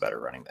Gibson's a better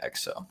running back.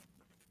 So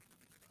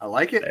I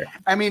like it. There.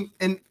 I mean,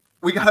 and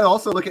we got to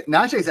also look at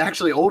Najee's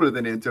actually older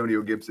than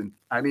Antonio Gibson.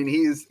 I mean,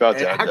 he's about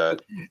to add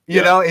that.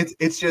 You know,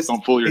 it's just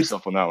don't fool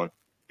yourself on that one.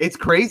 It's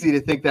crazy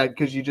to think that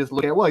because you just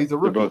look at, well, he's a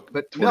rookie,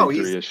 but no,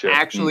 he's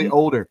actually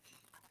older.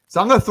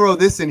 So I'm going to throw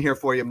this in here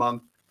for you,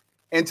 Mung.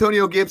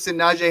 Antonio Gibson,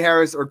 Najee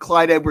Harris, or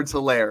Clyde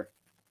Edwards-Helaire.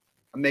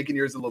 I'm making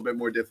yours a little bit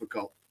more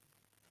difficult.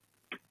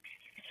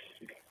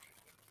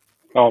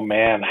 Oh,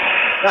 man.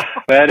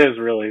 That is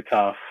really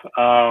tough.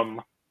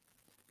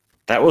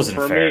 That wasn't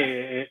for fair.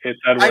 Me, it's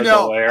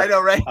Edwards-Helaire. I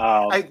know,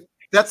 right?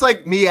 That's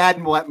like me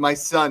adding my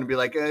son and be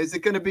like, is it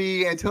going to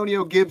be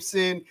Antonio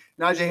Gibson,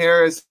 Najee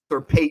Harris,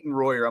 or Peyton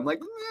Royer? I'm like,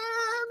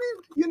 I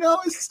mean, you know,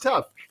 it's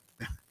tough.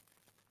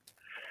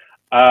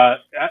 I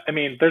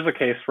mean, there's a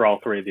case for all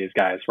three of these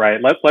guys, right?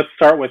 Let's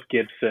start with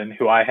Gibson,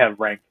 who I have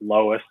ranked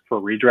lowest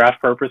for redraft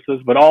purposes,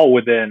 but all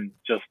within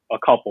just a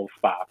couple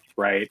spots,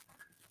 right?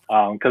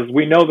 because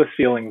we know the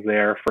ceiling's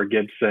there for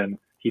Gibson.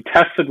 He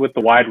tested with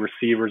the wide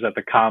receivers at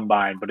the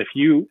combine, but if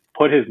you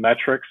put his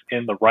metrics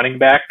in the running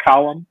back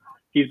column,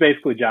 he's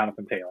basically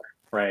Jonathan Taylor,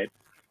 right?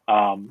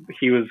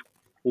 He was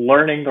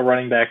learning the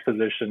running back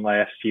position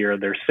last year.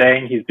 They're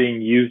saying he's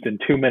being used in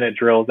 2-minute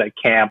drills at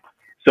camp.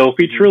 So if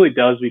he truly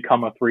does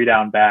become a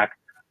 3-down back,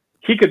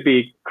 he could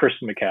be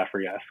Christian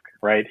McCaffrey-esque,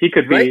 right? He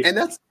could be. Right? And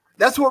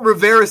that's what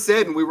Rivera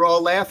said, and we were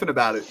all laughing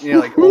about it. You know,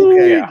 like,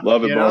 okay. Yeah.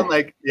 Love it, bro.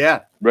 Like,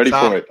 yeah. Ready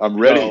for it. I'm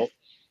ready. So,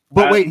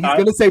 but wait, he's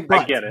going to say but.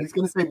 I get it. He's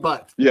going to say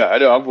but. Yeah, I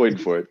know. I'm waiting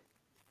for it.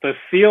 The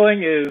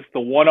ceiling is the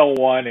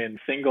 101 in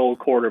single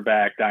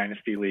quarterback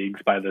dynasty leagues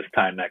by this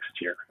time next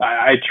year.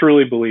 I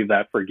truly believe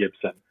that for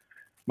Gibson.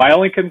 My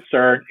only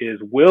concern is,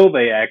 will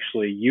they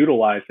actually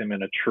utilize him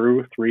in a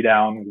true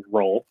 3-down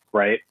role,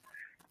 right?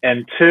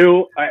 And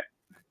two,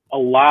 a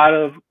lot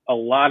of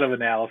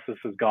analysis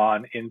has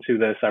gone into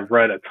this. I've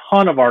read a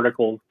ton of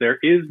articles. There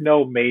is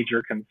no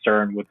major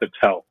concern with the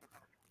toe,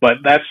 but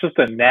that's just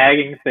a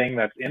nagging thing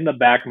that's in the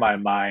back of my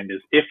mind,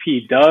 is if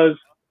he does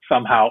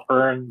somehow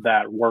earn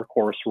that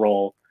workhorse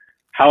role,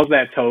 how's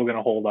that toe going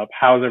to hold up?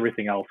 How's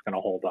everything else going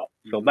to hold up?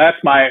 So that's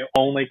my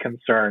only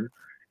concern.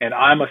 And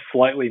I'm a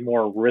slightly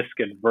more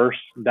risk-adverse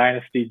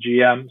dynasty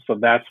GM, so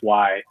that's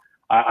why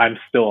I'm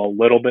still a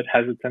little bit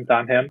hesitant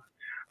on him.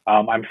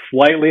 I'm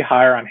slightly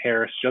higher on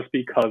Harris just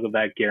because of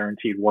that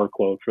guaranteed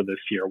workload for this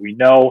year. We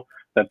know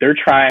that they're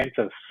trying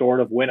to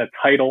sort of win a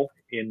title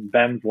in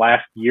Ben's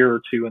last year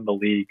or two in the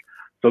league,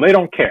 so they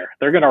don't care.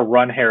 They're going to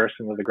run Harris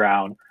into the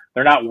ground.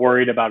 They're not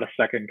worried about a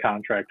second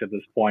contract at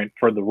this point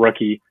for the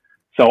rookie.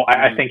 So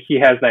I think he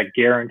has that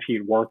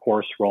guaranteed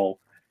workhorse role.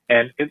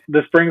 And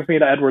this brings me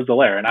to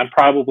Edwards-Helaire, and I'm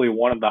probably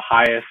one of the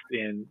highest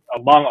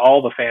among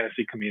all the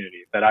fantasy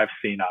community that I've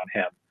seen on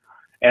him.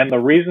 And the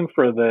reason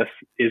for this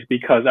is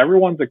because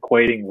everyone's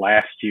equating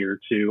last year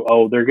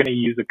to, they're going to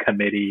use a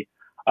committee.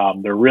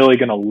 They're really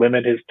going to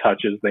limit his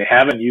touches. They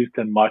haven't used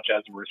him much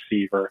as a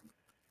receiver.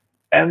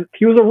 And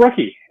he was a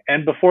rookie.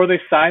 And before they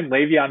signed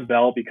Le'Veon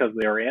Bell, because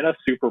they were in a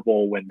Super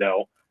Bowl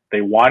window,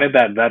 they wanted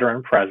that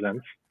veteran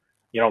presence.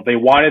 You know, they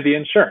wanted the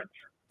insurance.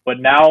 But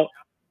now,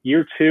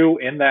 year 2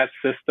 in that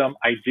system,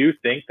 I do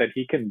think that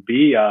he can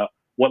be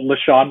what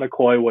LaShawn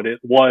McCoy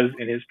was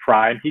in his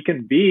prime. He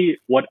can be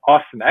what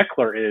Austin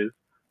Eckler is,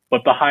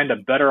 but behind a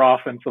better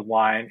offensive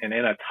line and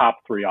in a top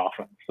 3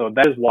 offense. So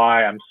that is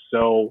why I'm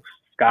so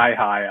sky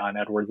high on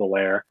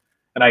Edwards-Helaire.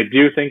 And I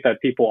do think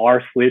that people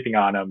are sleeping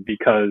on him,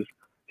 because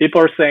people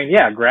are saying,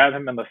 yeah, grab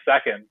him in the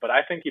second, but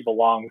I think he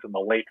belongs in the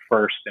late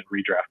first in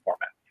redraft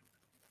format.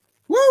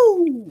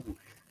 Woo!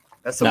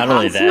 That's not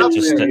only that,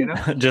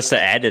 there, just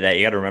to add to that,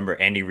 you got to remember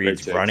Andy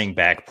Reid's running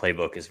back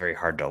playbook is very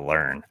hard to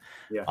learn.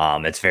 Yeah.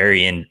 It's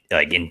very in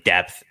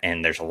depth,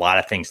 and there's a lot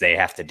of things they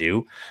have to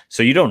do.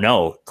 So you don't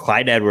know.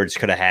 Clyde Edwards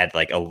could have had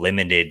like a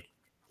limited,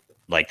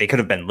 like they could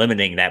have been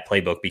limiting that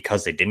playbook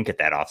because they didn't get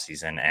that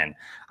offseason. And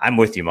I'm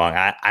with you,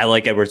 Mong. I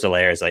like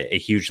Edwards-Helaire as like a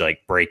huge like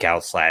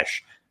breakout /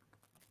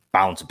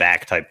 bounce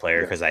back type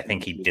player, because I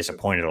think he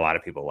disappointed a lot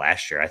of people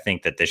last year. I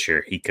think that this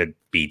year he could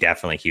be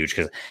definitely huge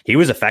because he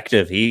was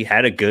effective. He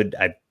had a good,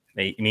 I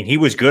mean, he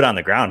was good on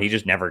the ground. He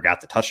just never got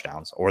the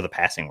touchdowns or the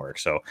passing work.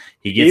 So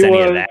he gets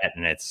of that,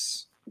 and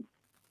it's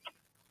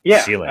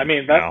ceiling, I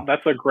mean,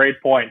 that's a great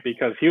point,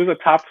 because he was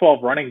a top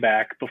 12 running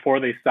back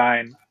before they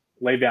signed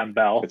Le'Veon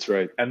Bell. That's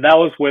right. And that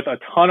was with a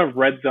ton of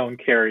red zone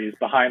carries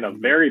behind a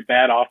very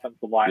bad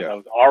offensive line that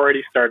was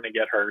already starting to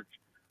get hurt.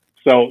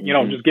 So,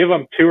 just give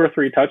him 2 or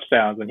 3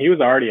 touchdowns, and he was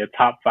already a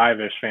top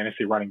 5-ish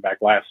fantasy running back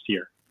last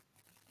year.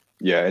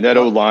 Yeah, and that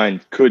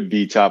O-line could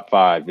be top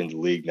 5 in the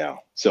league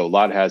now. So a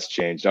lot has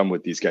changed. I'm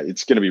with these guys.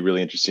 It's going to be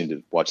really interesting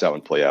to watch that one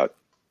play out.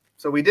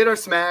 So we did our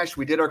smash.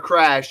 We did our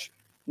crash.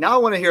 Now I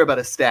want to hear about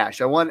a stash.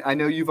 I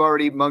know you've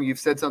already, Mung, you've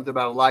said something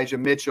about Elijah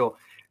Mitchell.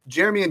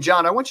 Jeremy and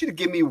John, I want you to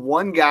give me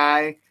one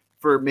guy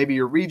for maybe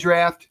your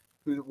redraft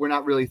who we're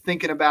not really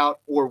thinking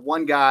about, or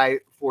one guy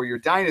for your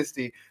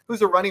dynasty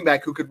who's a running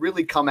back who could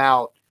really come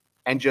out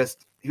and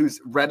who's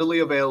readily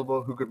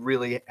available, who could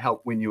really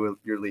help win you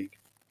your league.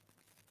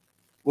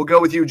 We'll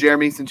go with you,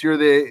 Jeremy, since you're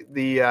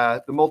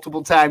the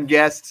multiple time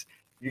guest.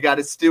 You got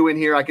a stew in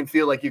here. I can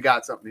feel like you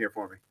got something here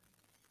for me.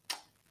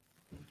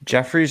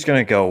 Jeffrey's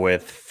going to go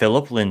with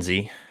Philip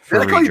Lindsay for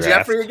Did I call you redraft.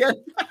 Jeffrey again?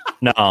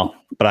 No,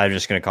 but I'm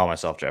just going to call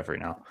myself Jeffrey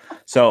now.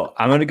 So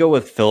I'm going to go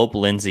with Philip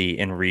Lindsay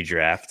in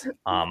redraft.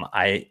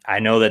 I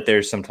know that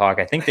there's some talk.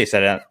 I think they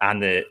said on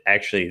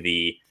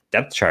the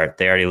depth chart,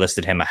 they already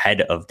listed him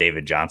ahead of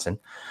David Johnson.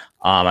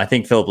 I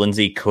think Philip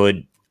Lindsay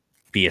could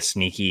be a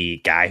sneaky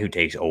guy who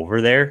takes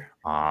over there,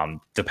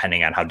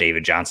 depending on how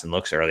David Johnson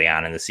looks early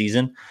on in the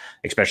season,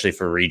 especially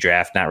for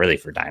redraft, not really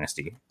for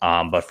dynasty.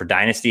 But for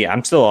dynasty,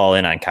 I'm still all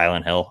in on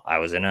Kylan Hill. I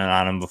was in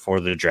on him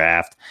before the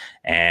draft.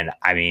 And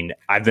I mean,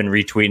 I've been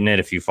retweeting it.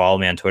 If you follow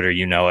me on Twitter,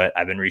 you know it.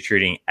 I've been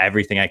retweeting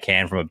everything I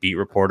can from a beat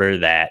reporter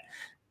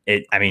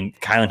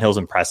Kylan Hill's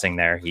impressing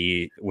there.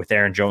 With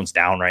Aaron Jones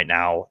down right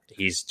now,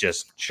 he's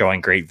just showing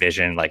great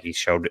vision like he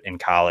showed in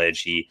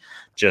college.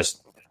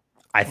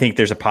 I think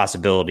there's a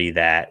possibility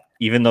that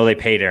even though they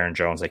paid Aaron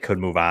Jones, they could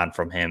move on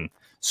from him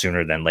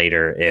sooner than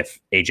later if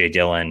AJ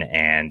Dillon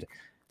and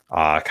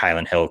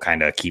Kylan Hill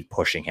kind of keep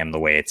pushing him the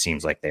way it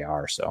seems like they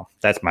are. So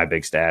that's my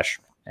big stash,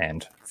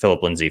 and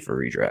Philip Lindsay for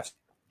redraft.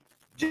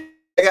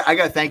 I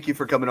got to thank you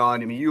for coming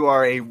on. I mean, you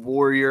are a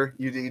warrior.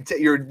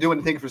 You're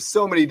doing things for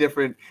so many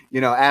different,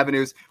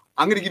 avenues.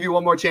 I'm going to give you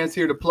one more chance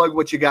here to plug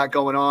what you got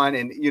going on.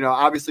 And,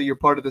 obviously you're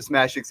part of the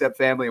Smash Accept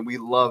family, and we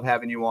love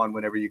having you on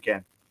whenever you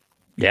can.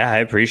 Yeah, I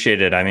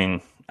appreciate it. I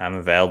mean, I'm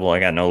available. I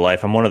got no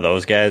life. I'm one of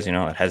those guys, it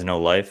has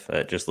no life.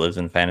 It just lives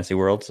in the fantasy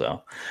world.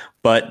 So,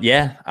 but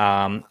yeah,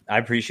 I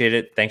appreciate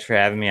it. Thanks for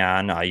having me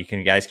on. You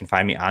guys can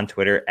find me on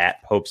Twitter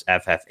at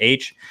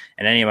PopesFFH,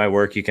 and any of my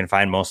work you can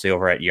find mostly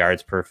over at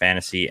Yards Per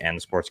Fantasy and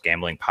the Sports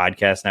Gambling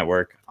Podcast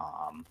Network.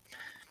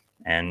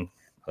 And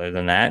other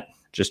than that,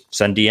 just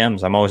send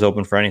DMs. I'm always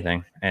open for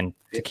anything. And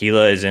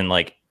Tequila is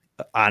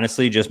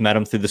honestly, just met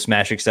him through the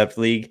Smash Accept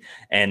League,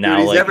 and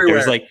now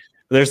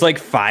there's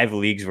 5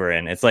 leagues we're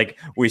in. It's like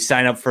we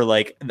sign up for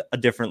a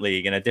different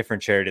league and a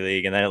different charity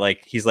league. And then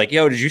he's like,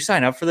 yo, did you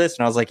sign up for this?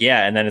 And I was like,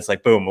 yeah. And then it's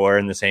like, boom, we're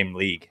in the same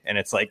league. And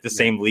it's the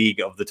same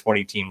league of the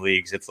 20 team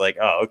leagues. It's like,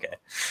 oh, okay.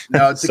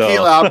 No,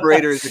 Tequila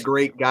Operator is a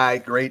great guy.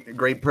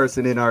 Great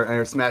person in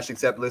our Smash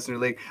Accept Listener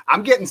League.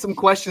 I'm getting some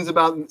questions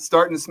about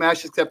starting the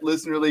Smash Accept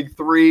Listener League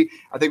 3.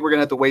 I think we're going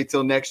to have to wait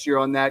till next year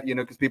on that,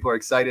 because people are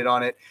excited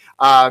on it.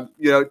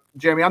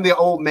 Jeremy, I'm the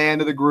old man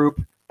of the group.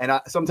 And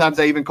sometimes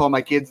I even call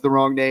my kids the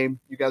wrong name.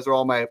 You guys are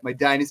all my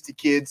dynasty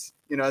kids,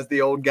 as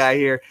the old guy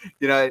here.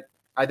 I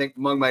think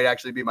Mung might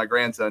actually be my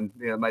grandson,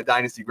 my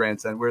dynasty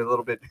grandson. We're a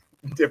little bit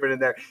different in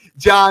there.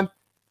 John,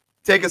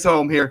 take us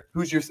home here.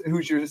 Who's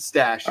your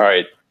stash? All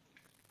right.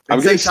 I'm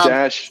going to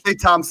stash. Say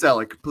Tom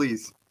Selleck,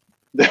 please.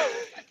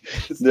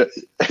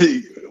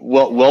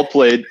 Well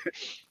played.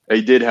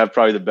 He did have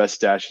probably the best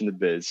stash in the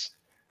biz.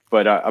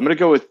 But I'm going to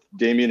go with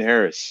Damian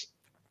Harris.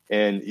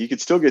 And you could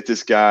still get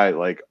this guy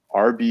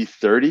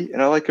RB30,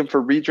 and I like him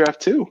for redraft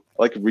too.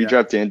 I like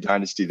redraft and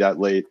dynasty that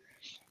late,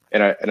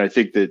 and I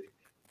think that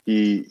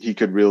he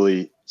could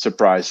really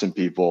surprise some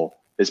people.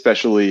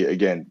 Especially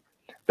again,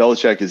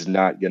 Belichick is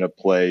not going to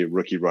play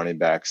rookie running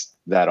backs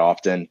that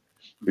often.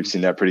 We've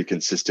seen that pretty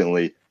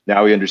consistently.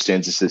 Now he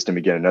understands the system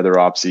again. Another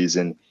off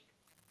season,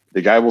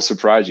 the guy will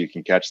surprise you. He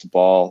can catch the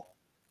ball.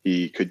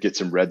 He could get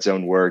some red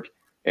zone work,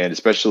 and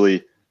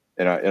especially,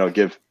 and I'll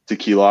give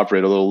Tequila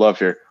Operator a little love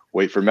here.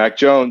 Wait for Mac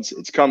Jones.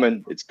 It's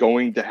coming. It's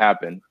going to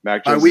happen.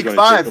 Mac Jones is going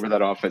to take over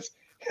that offense.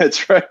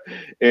 That's right.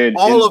 And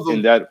all of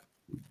them.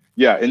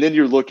 And then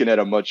you're looking at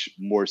a much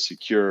more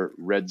secure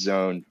red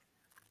zone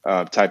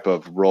type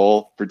of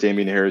role for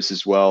Damian Harris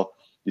as well.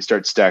 You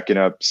start stacking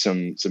up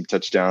some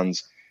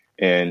touchdowns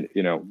and,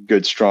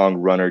 good, strong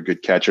runner,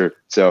 good catcher.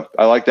 So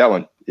I like that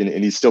one.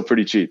 And he's still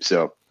pretty cheap.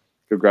 So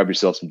go grab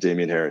yourself some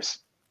Damian Harris.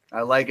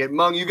 I like it.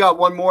 Mung, you got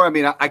one more? I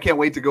mean, I can't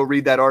wait to go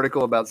read that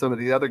article about some of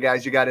the other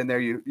guys you got in there.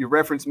 You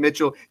referenced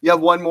Mitchell. You have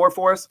one more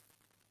for us?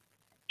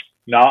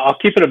 No, I'll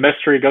keep it a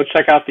mystery. Go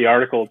check out the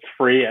article. It's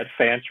free at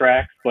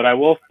Fantrax. But I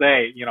will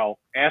say,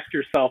 ask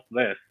yourself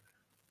this.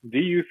 Do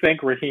you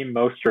think Raheem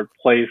Mostert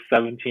plays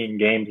 17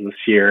 games this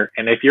year?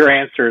 And if your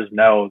answer is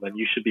no, then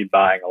you should be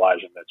buying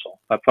Elijah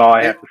Mitchell. That's all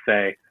I have to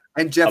say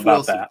and Jeff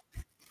about Wilson. that.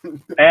 And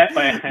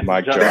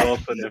Jeff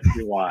Wilson if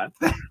you want.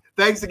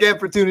 Thanks again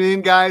for tuning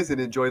in, guys,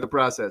 and enjoy the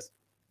process.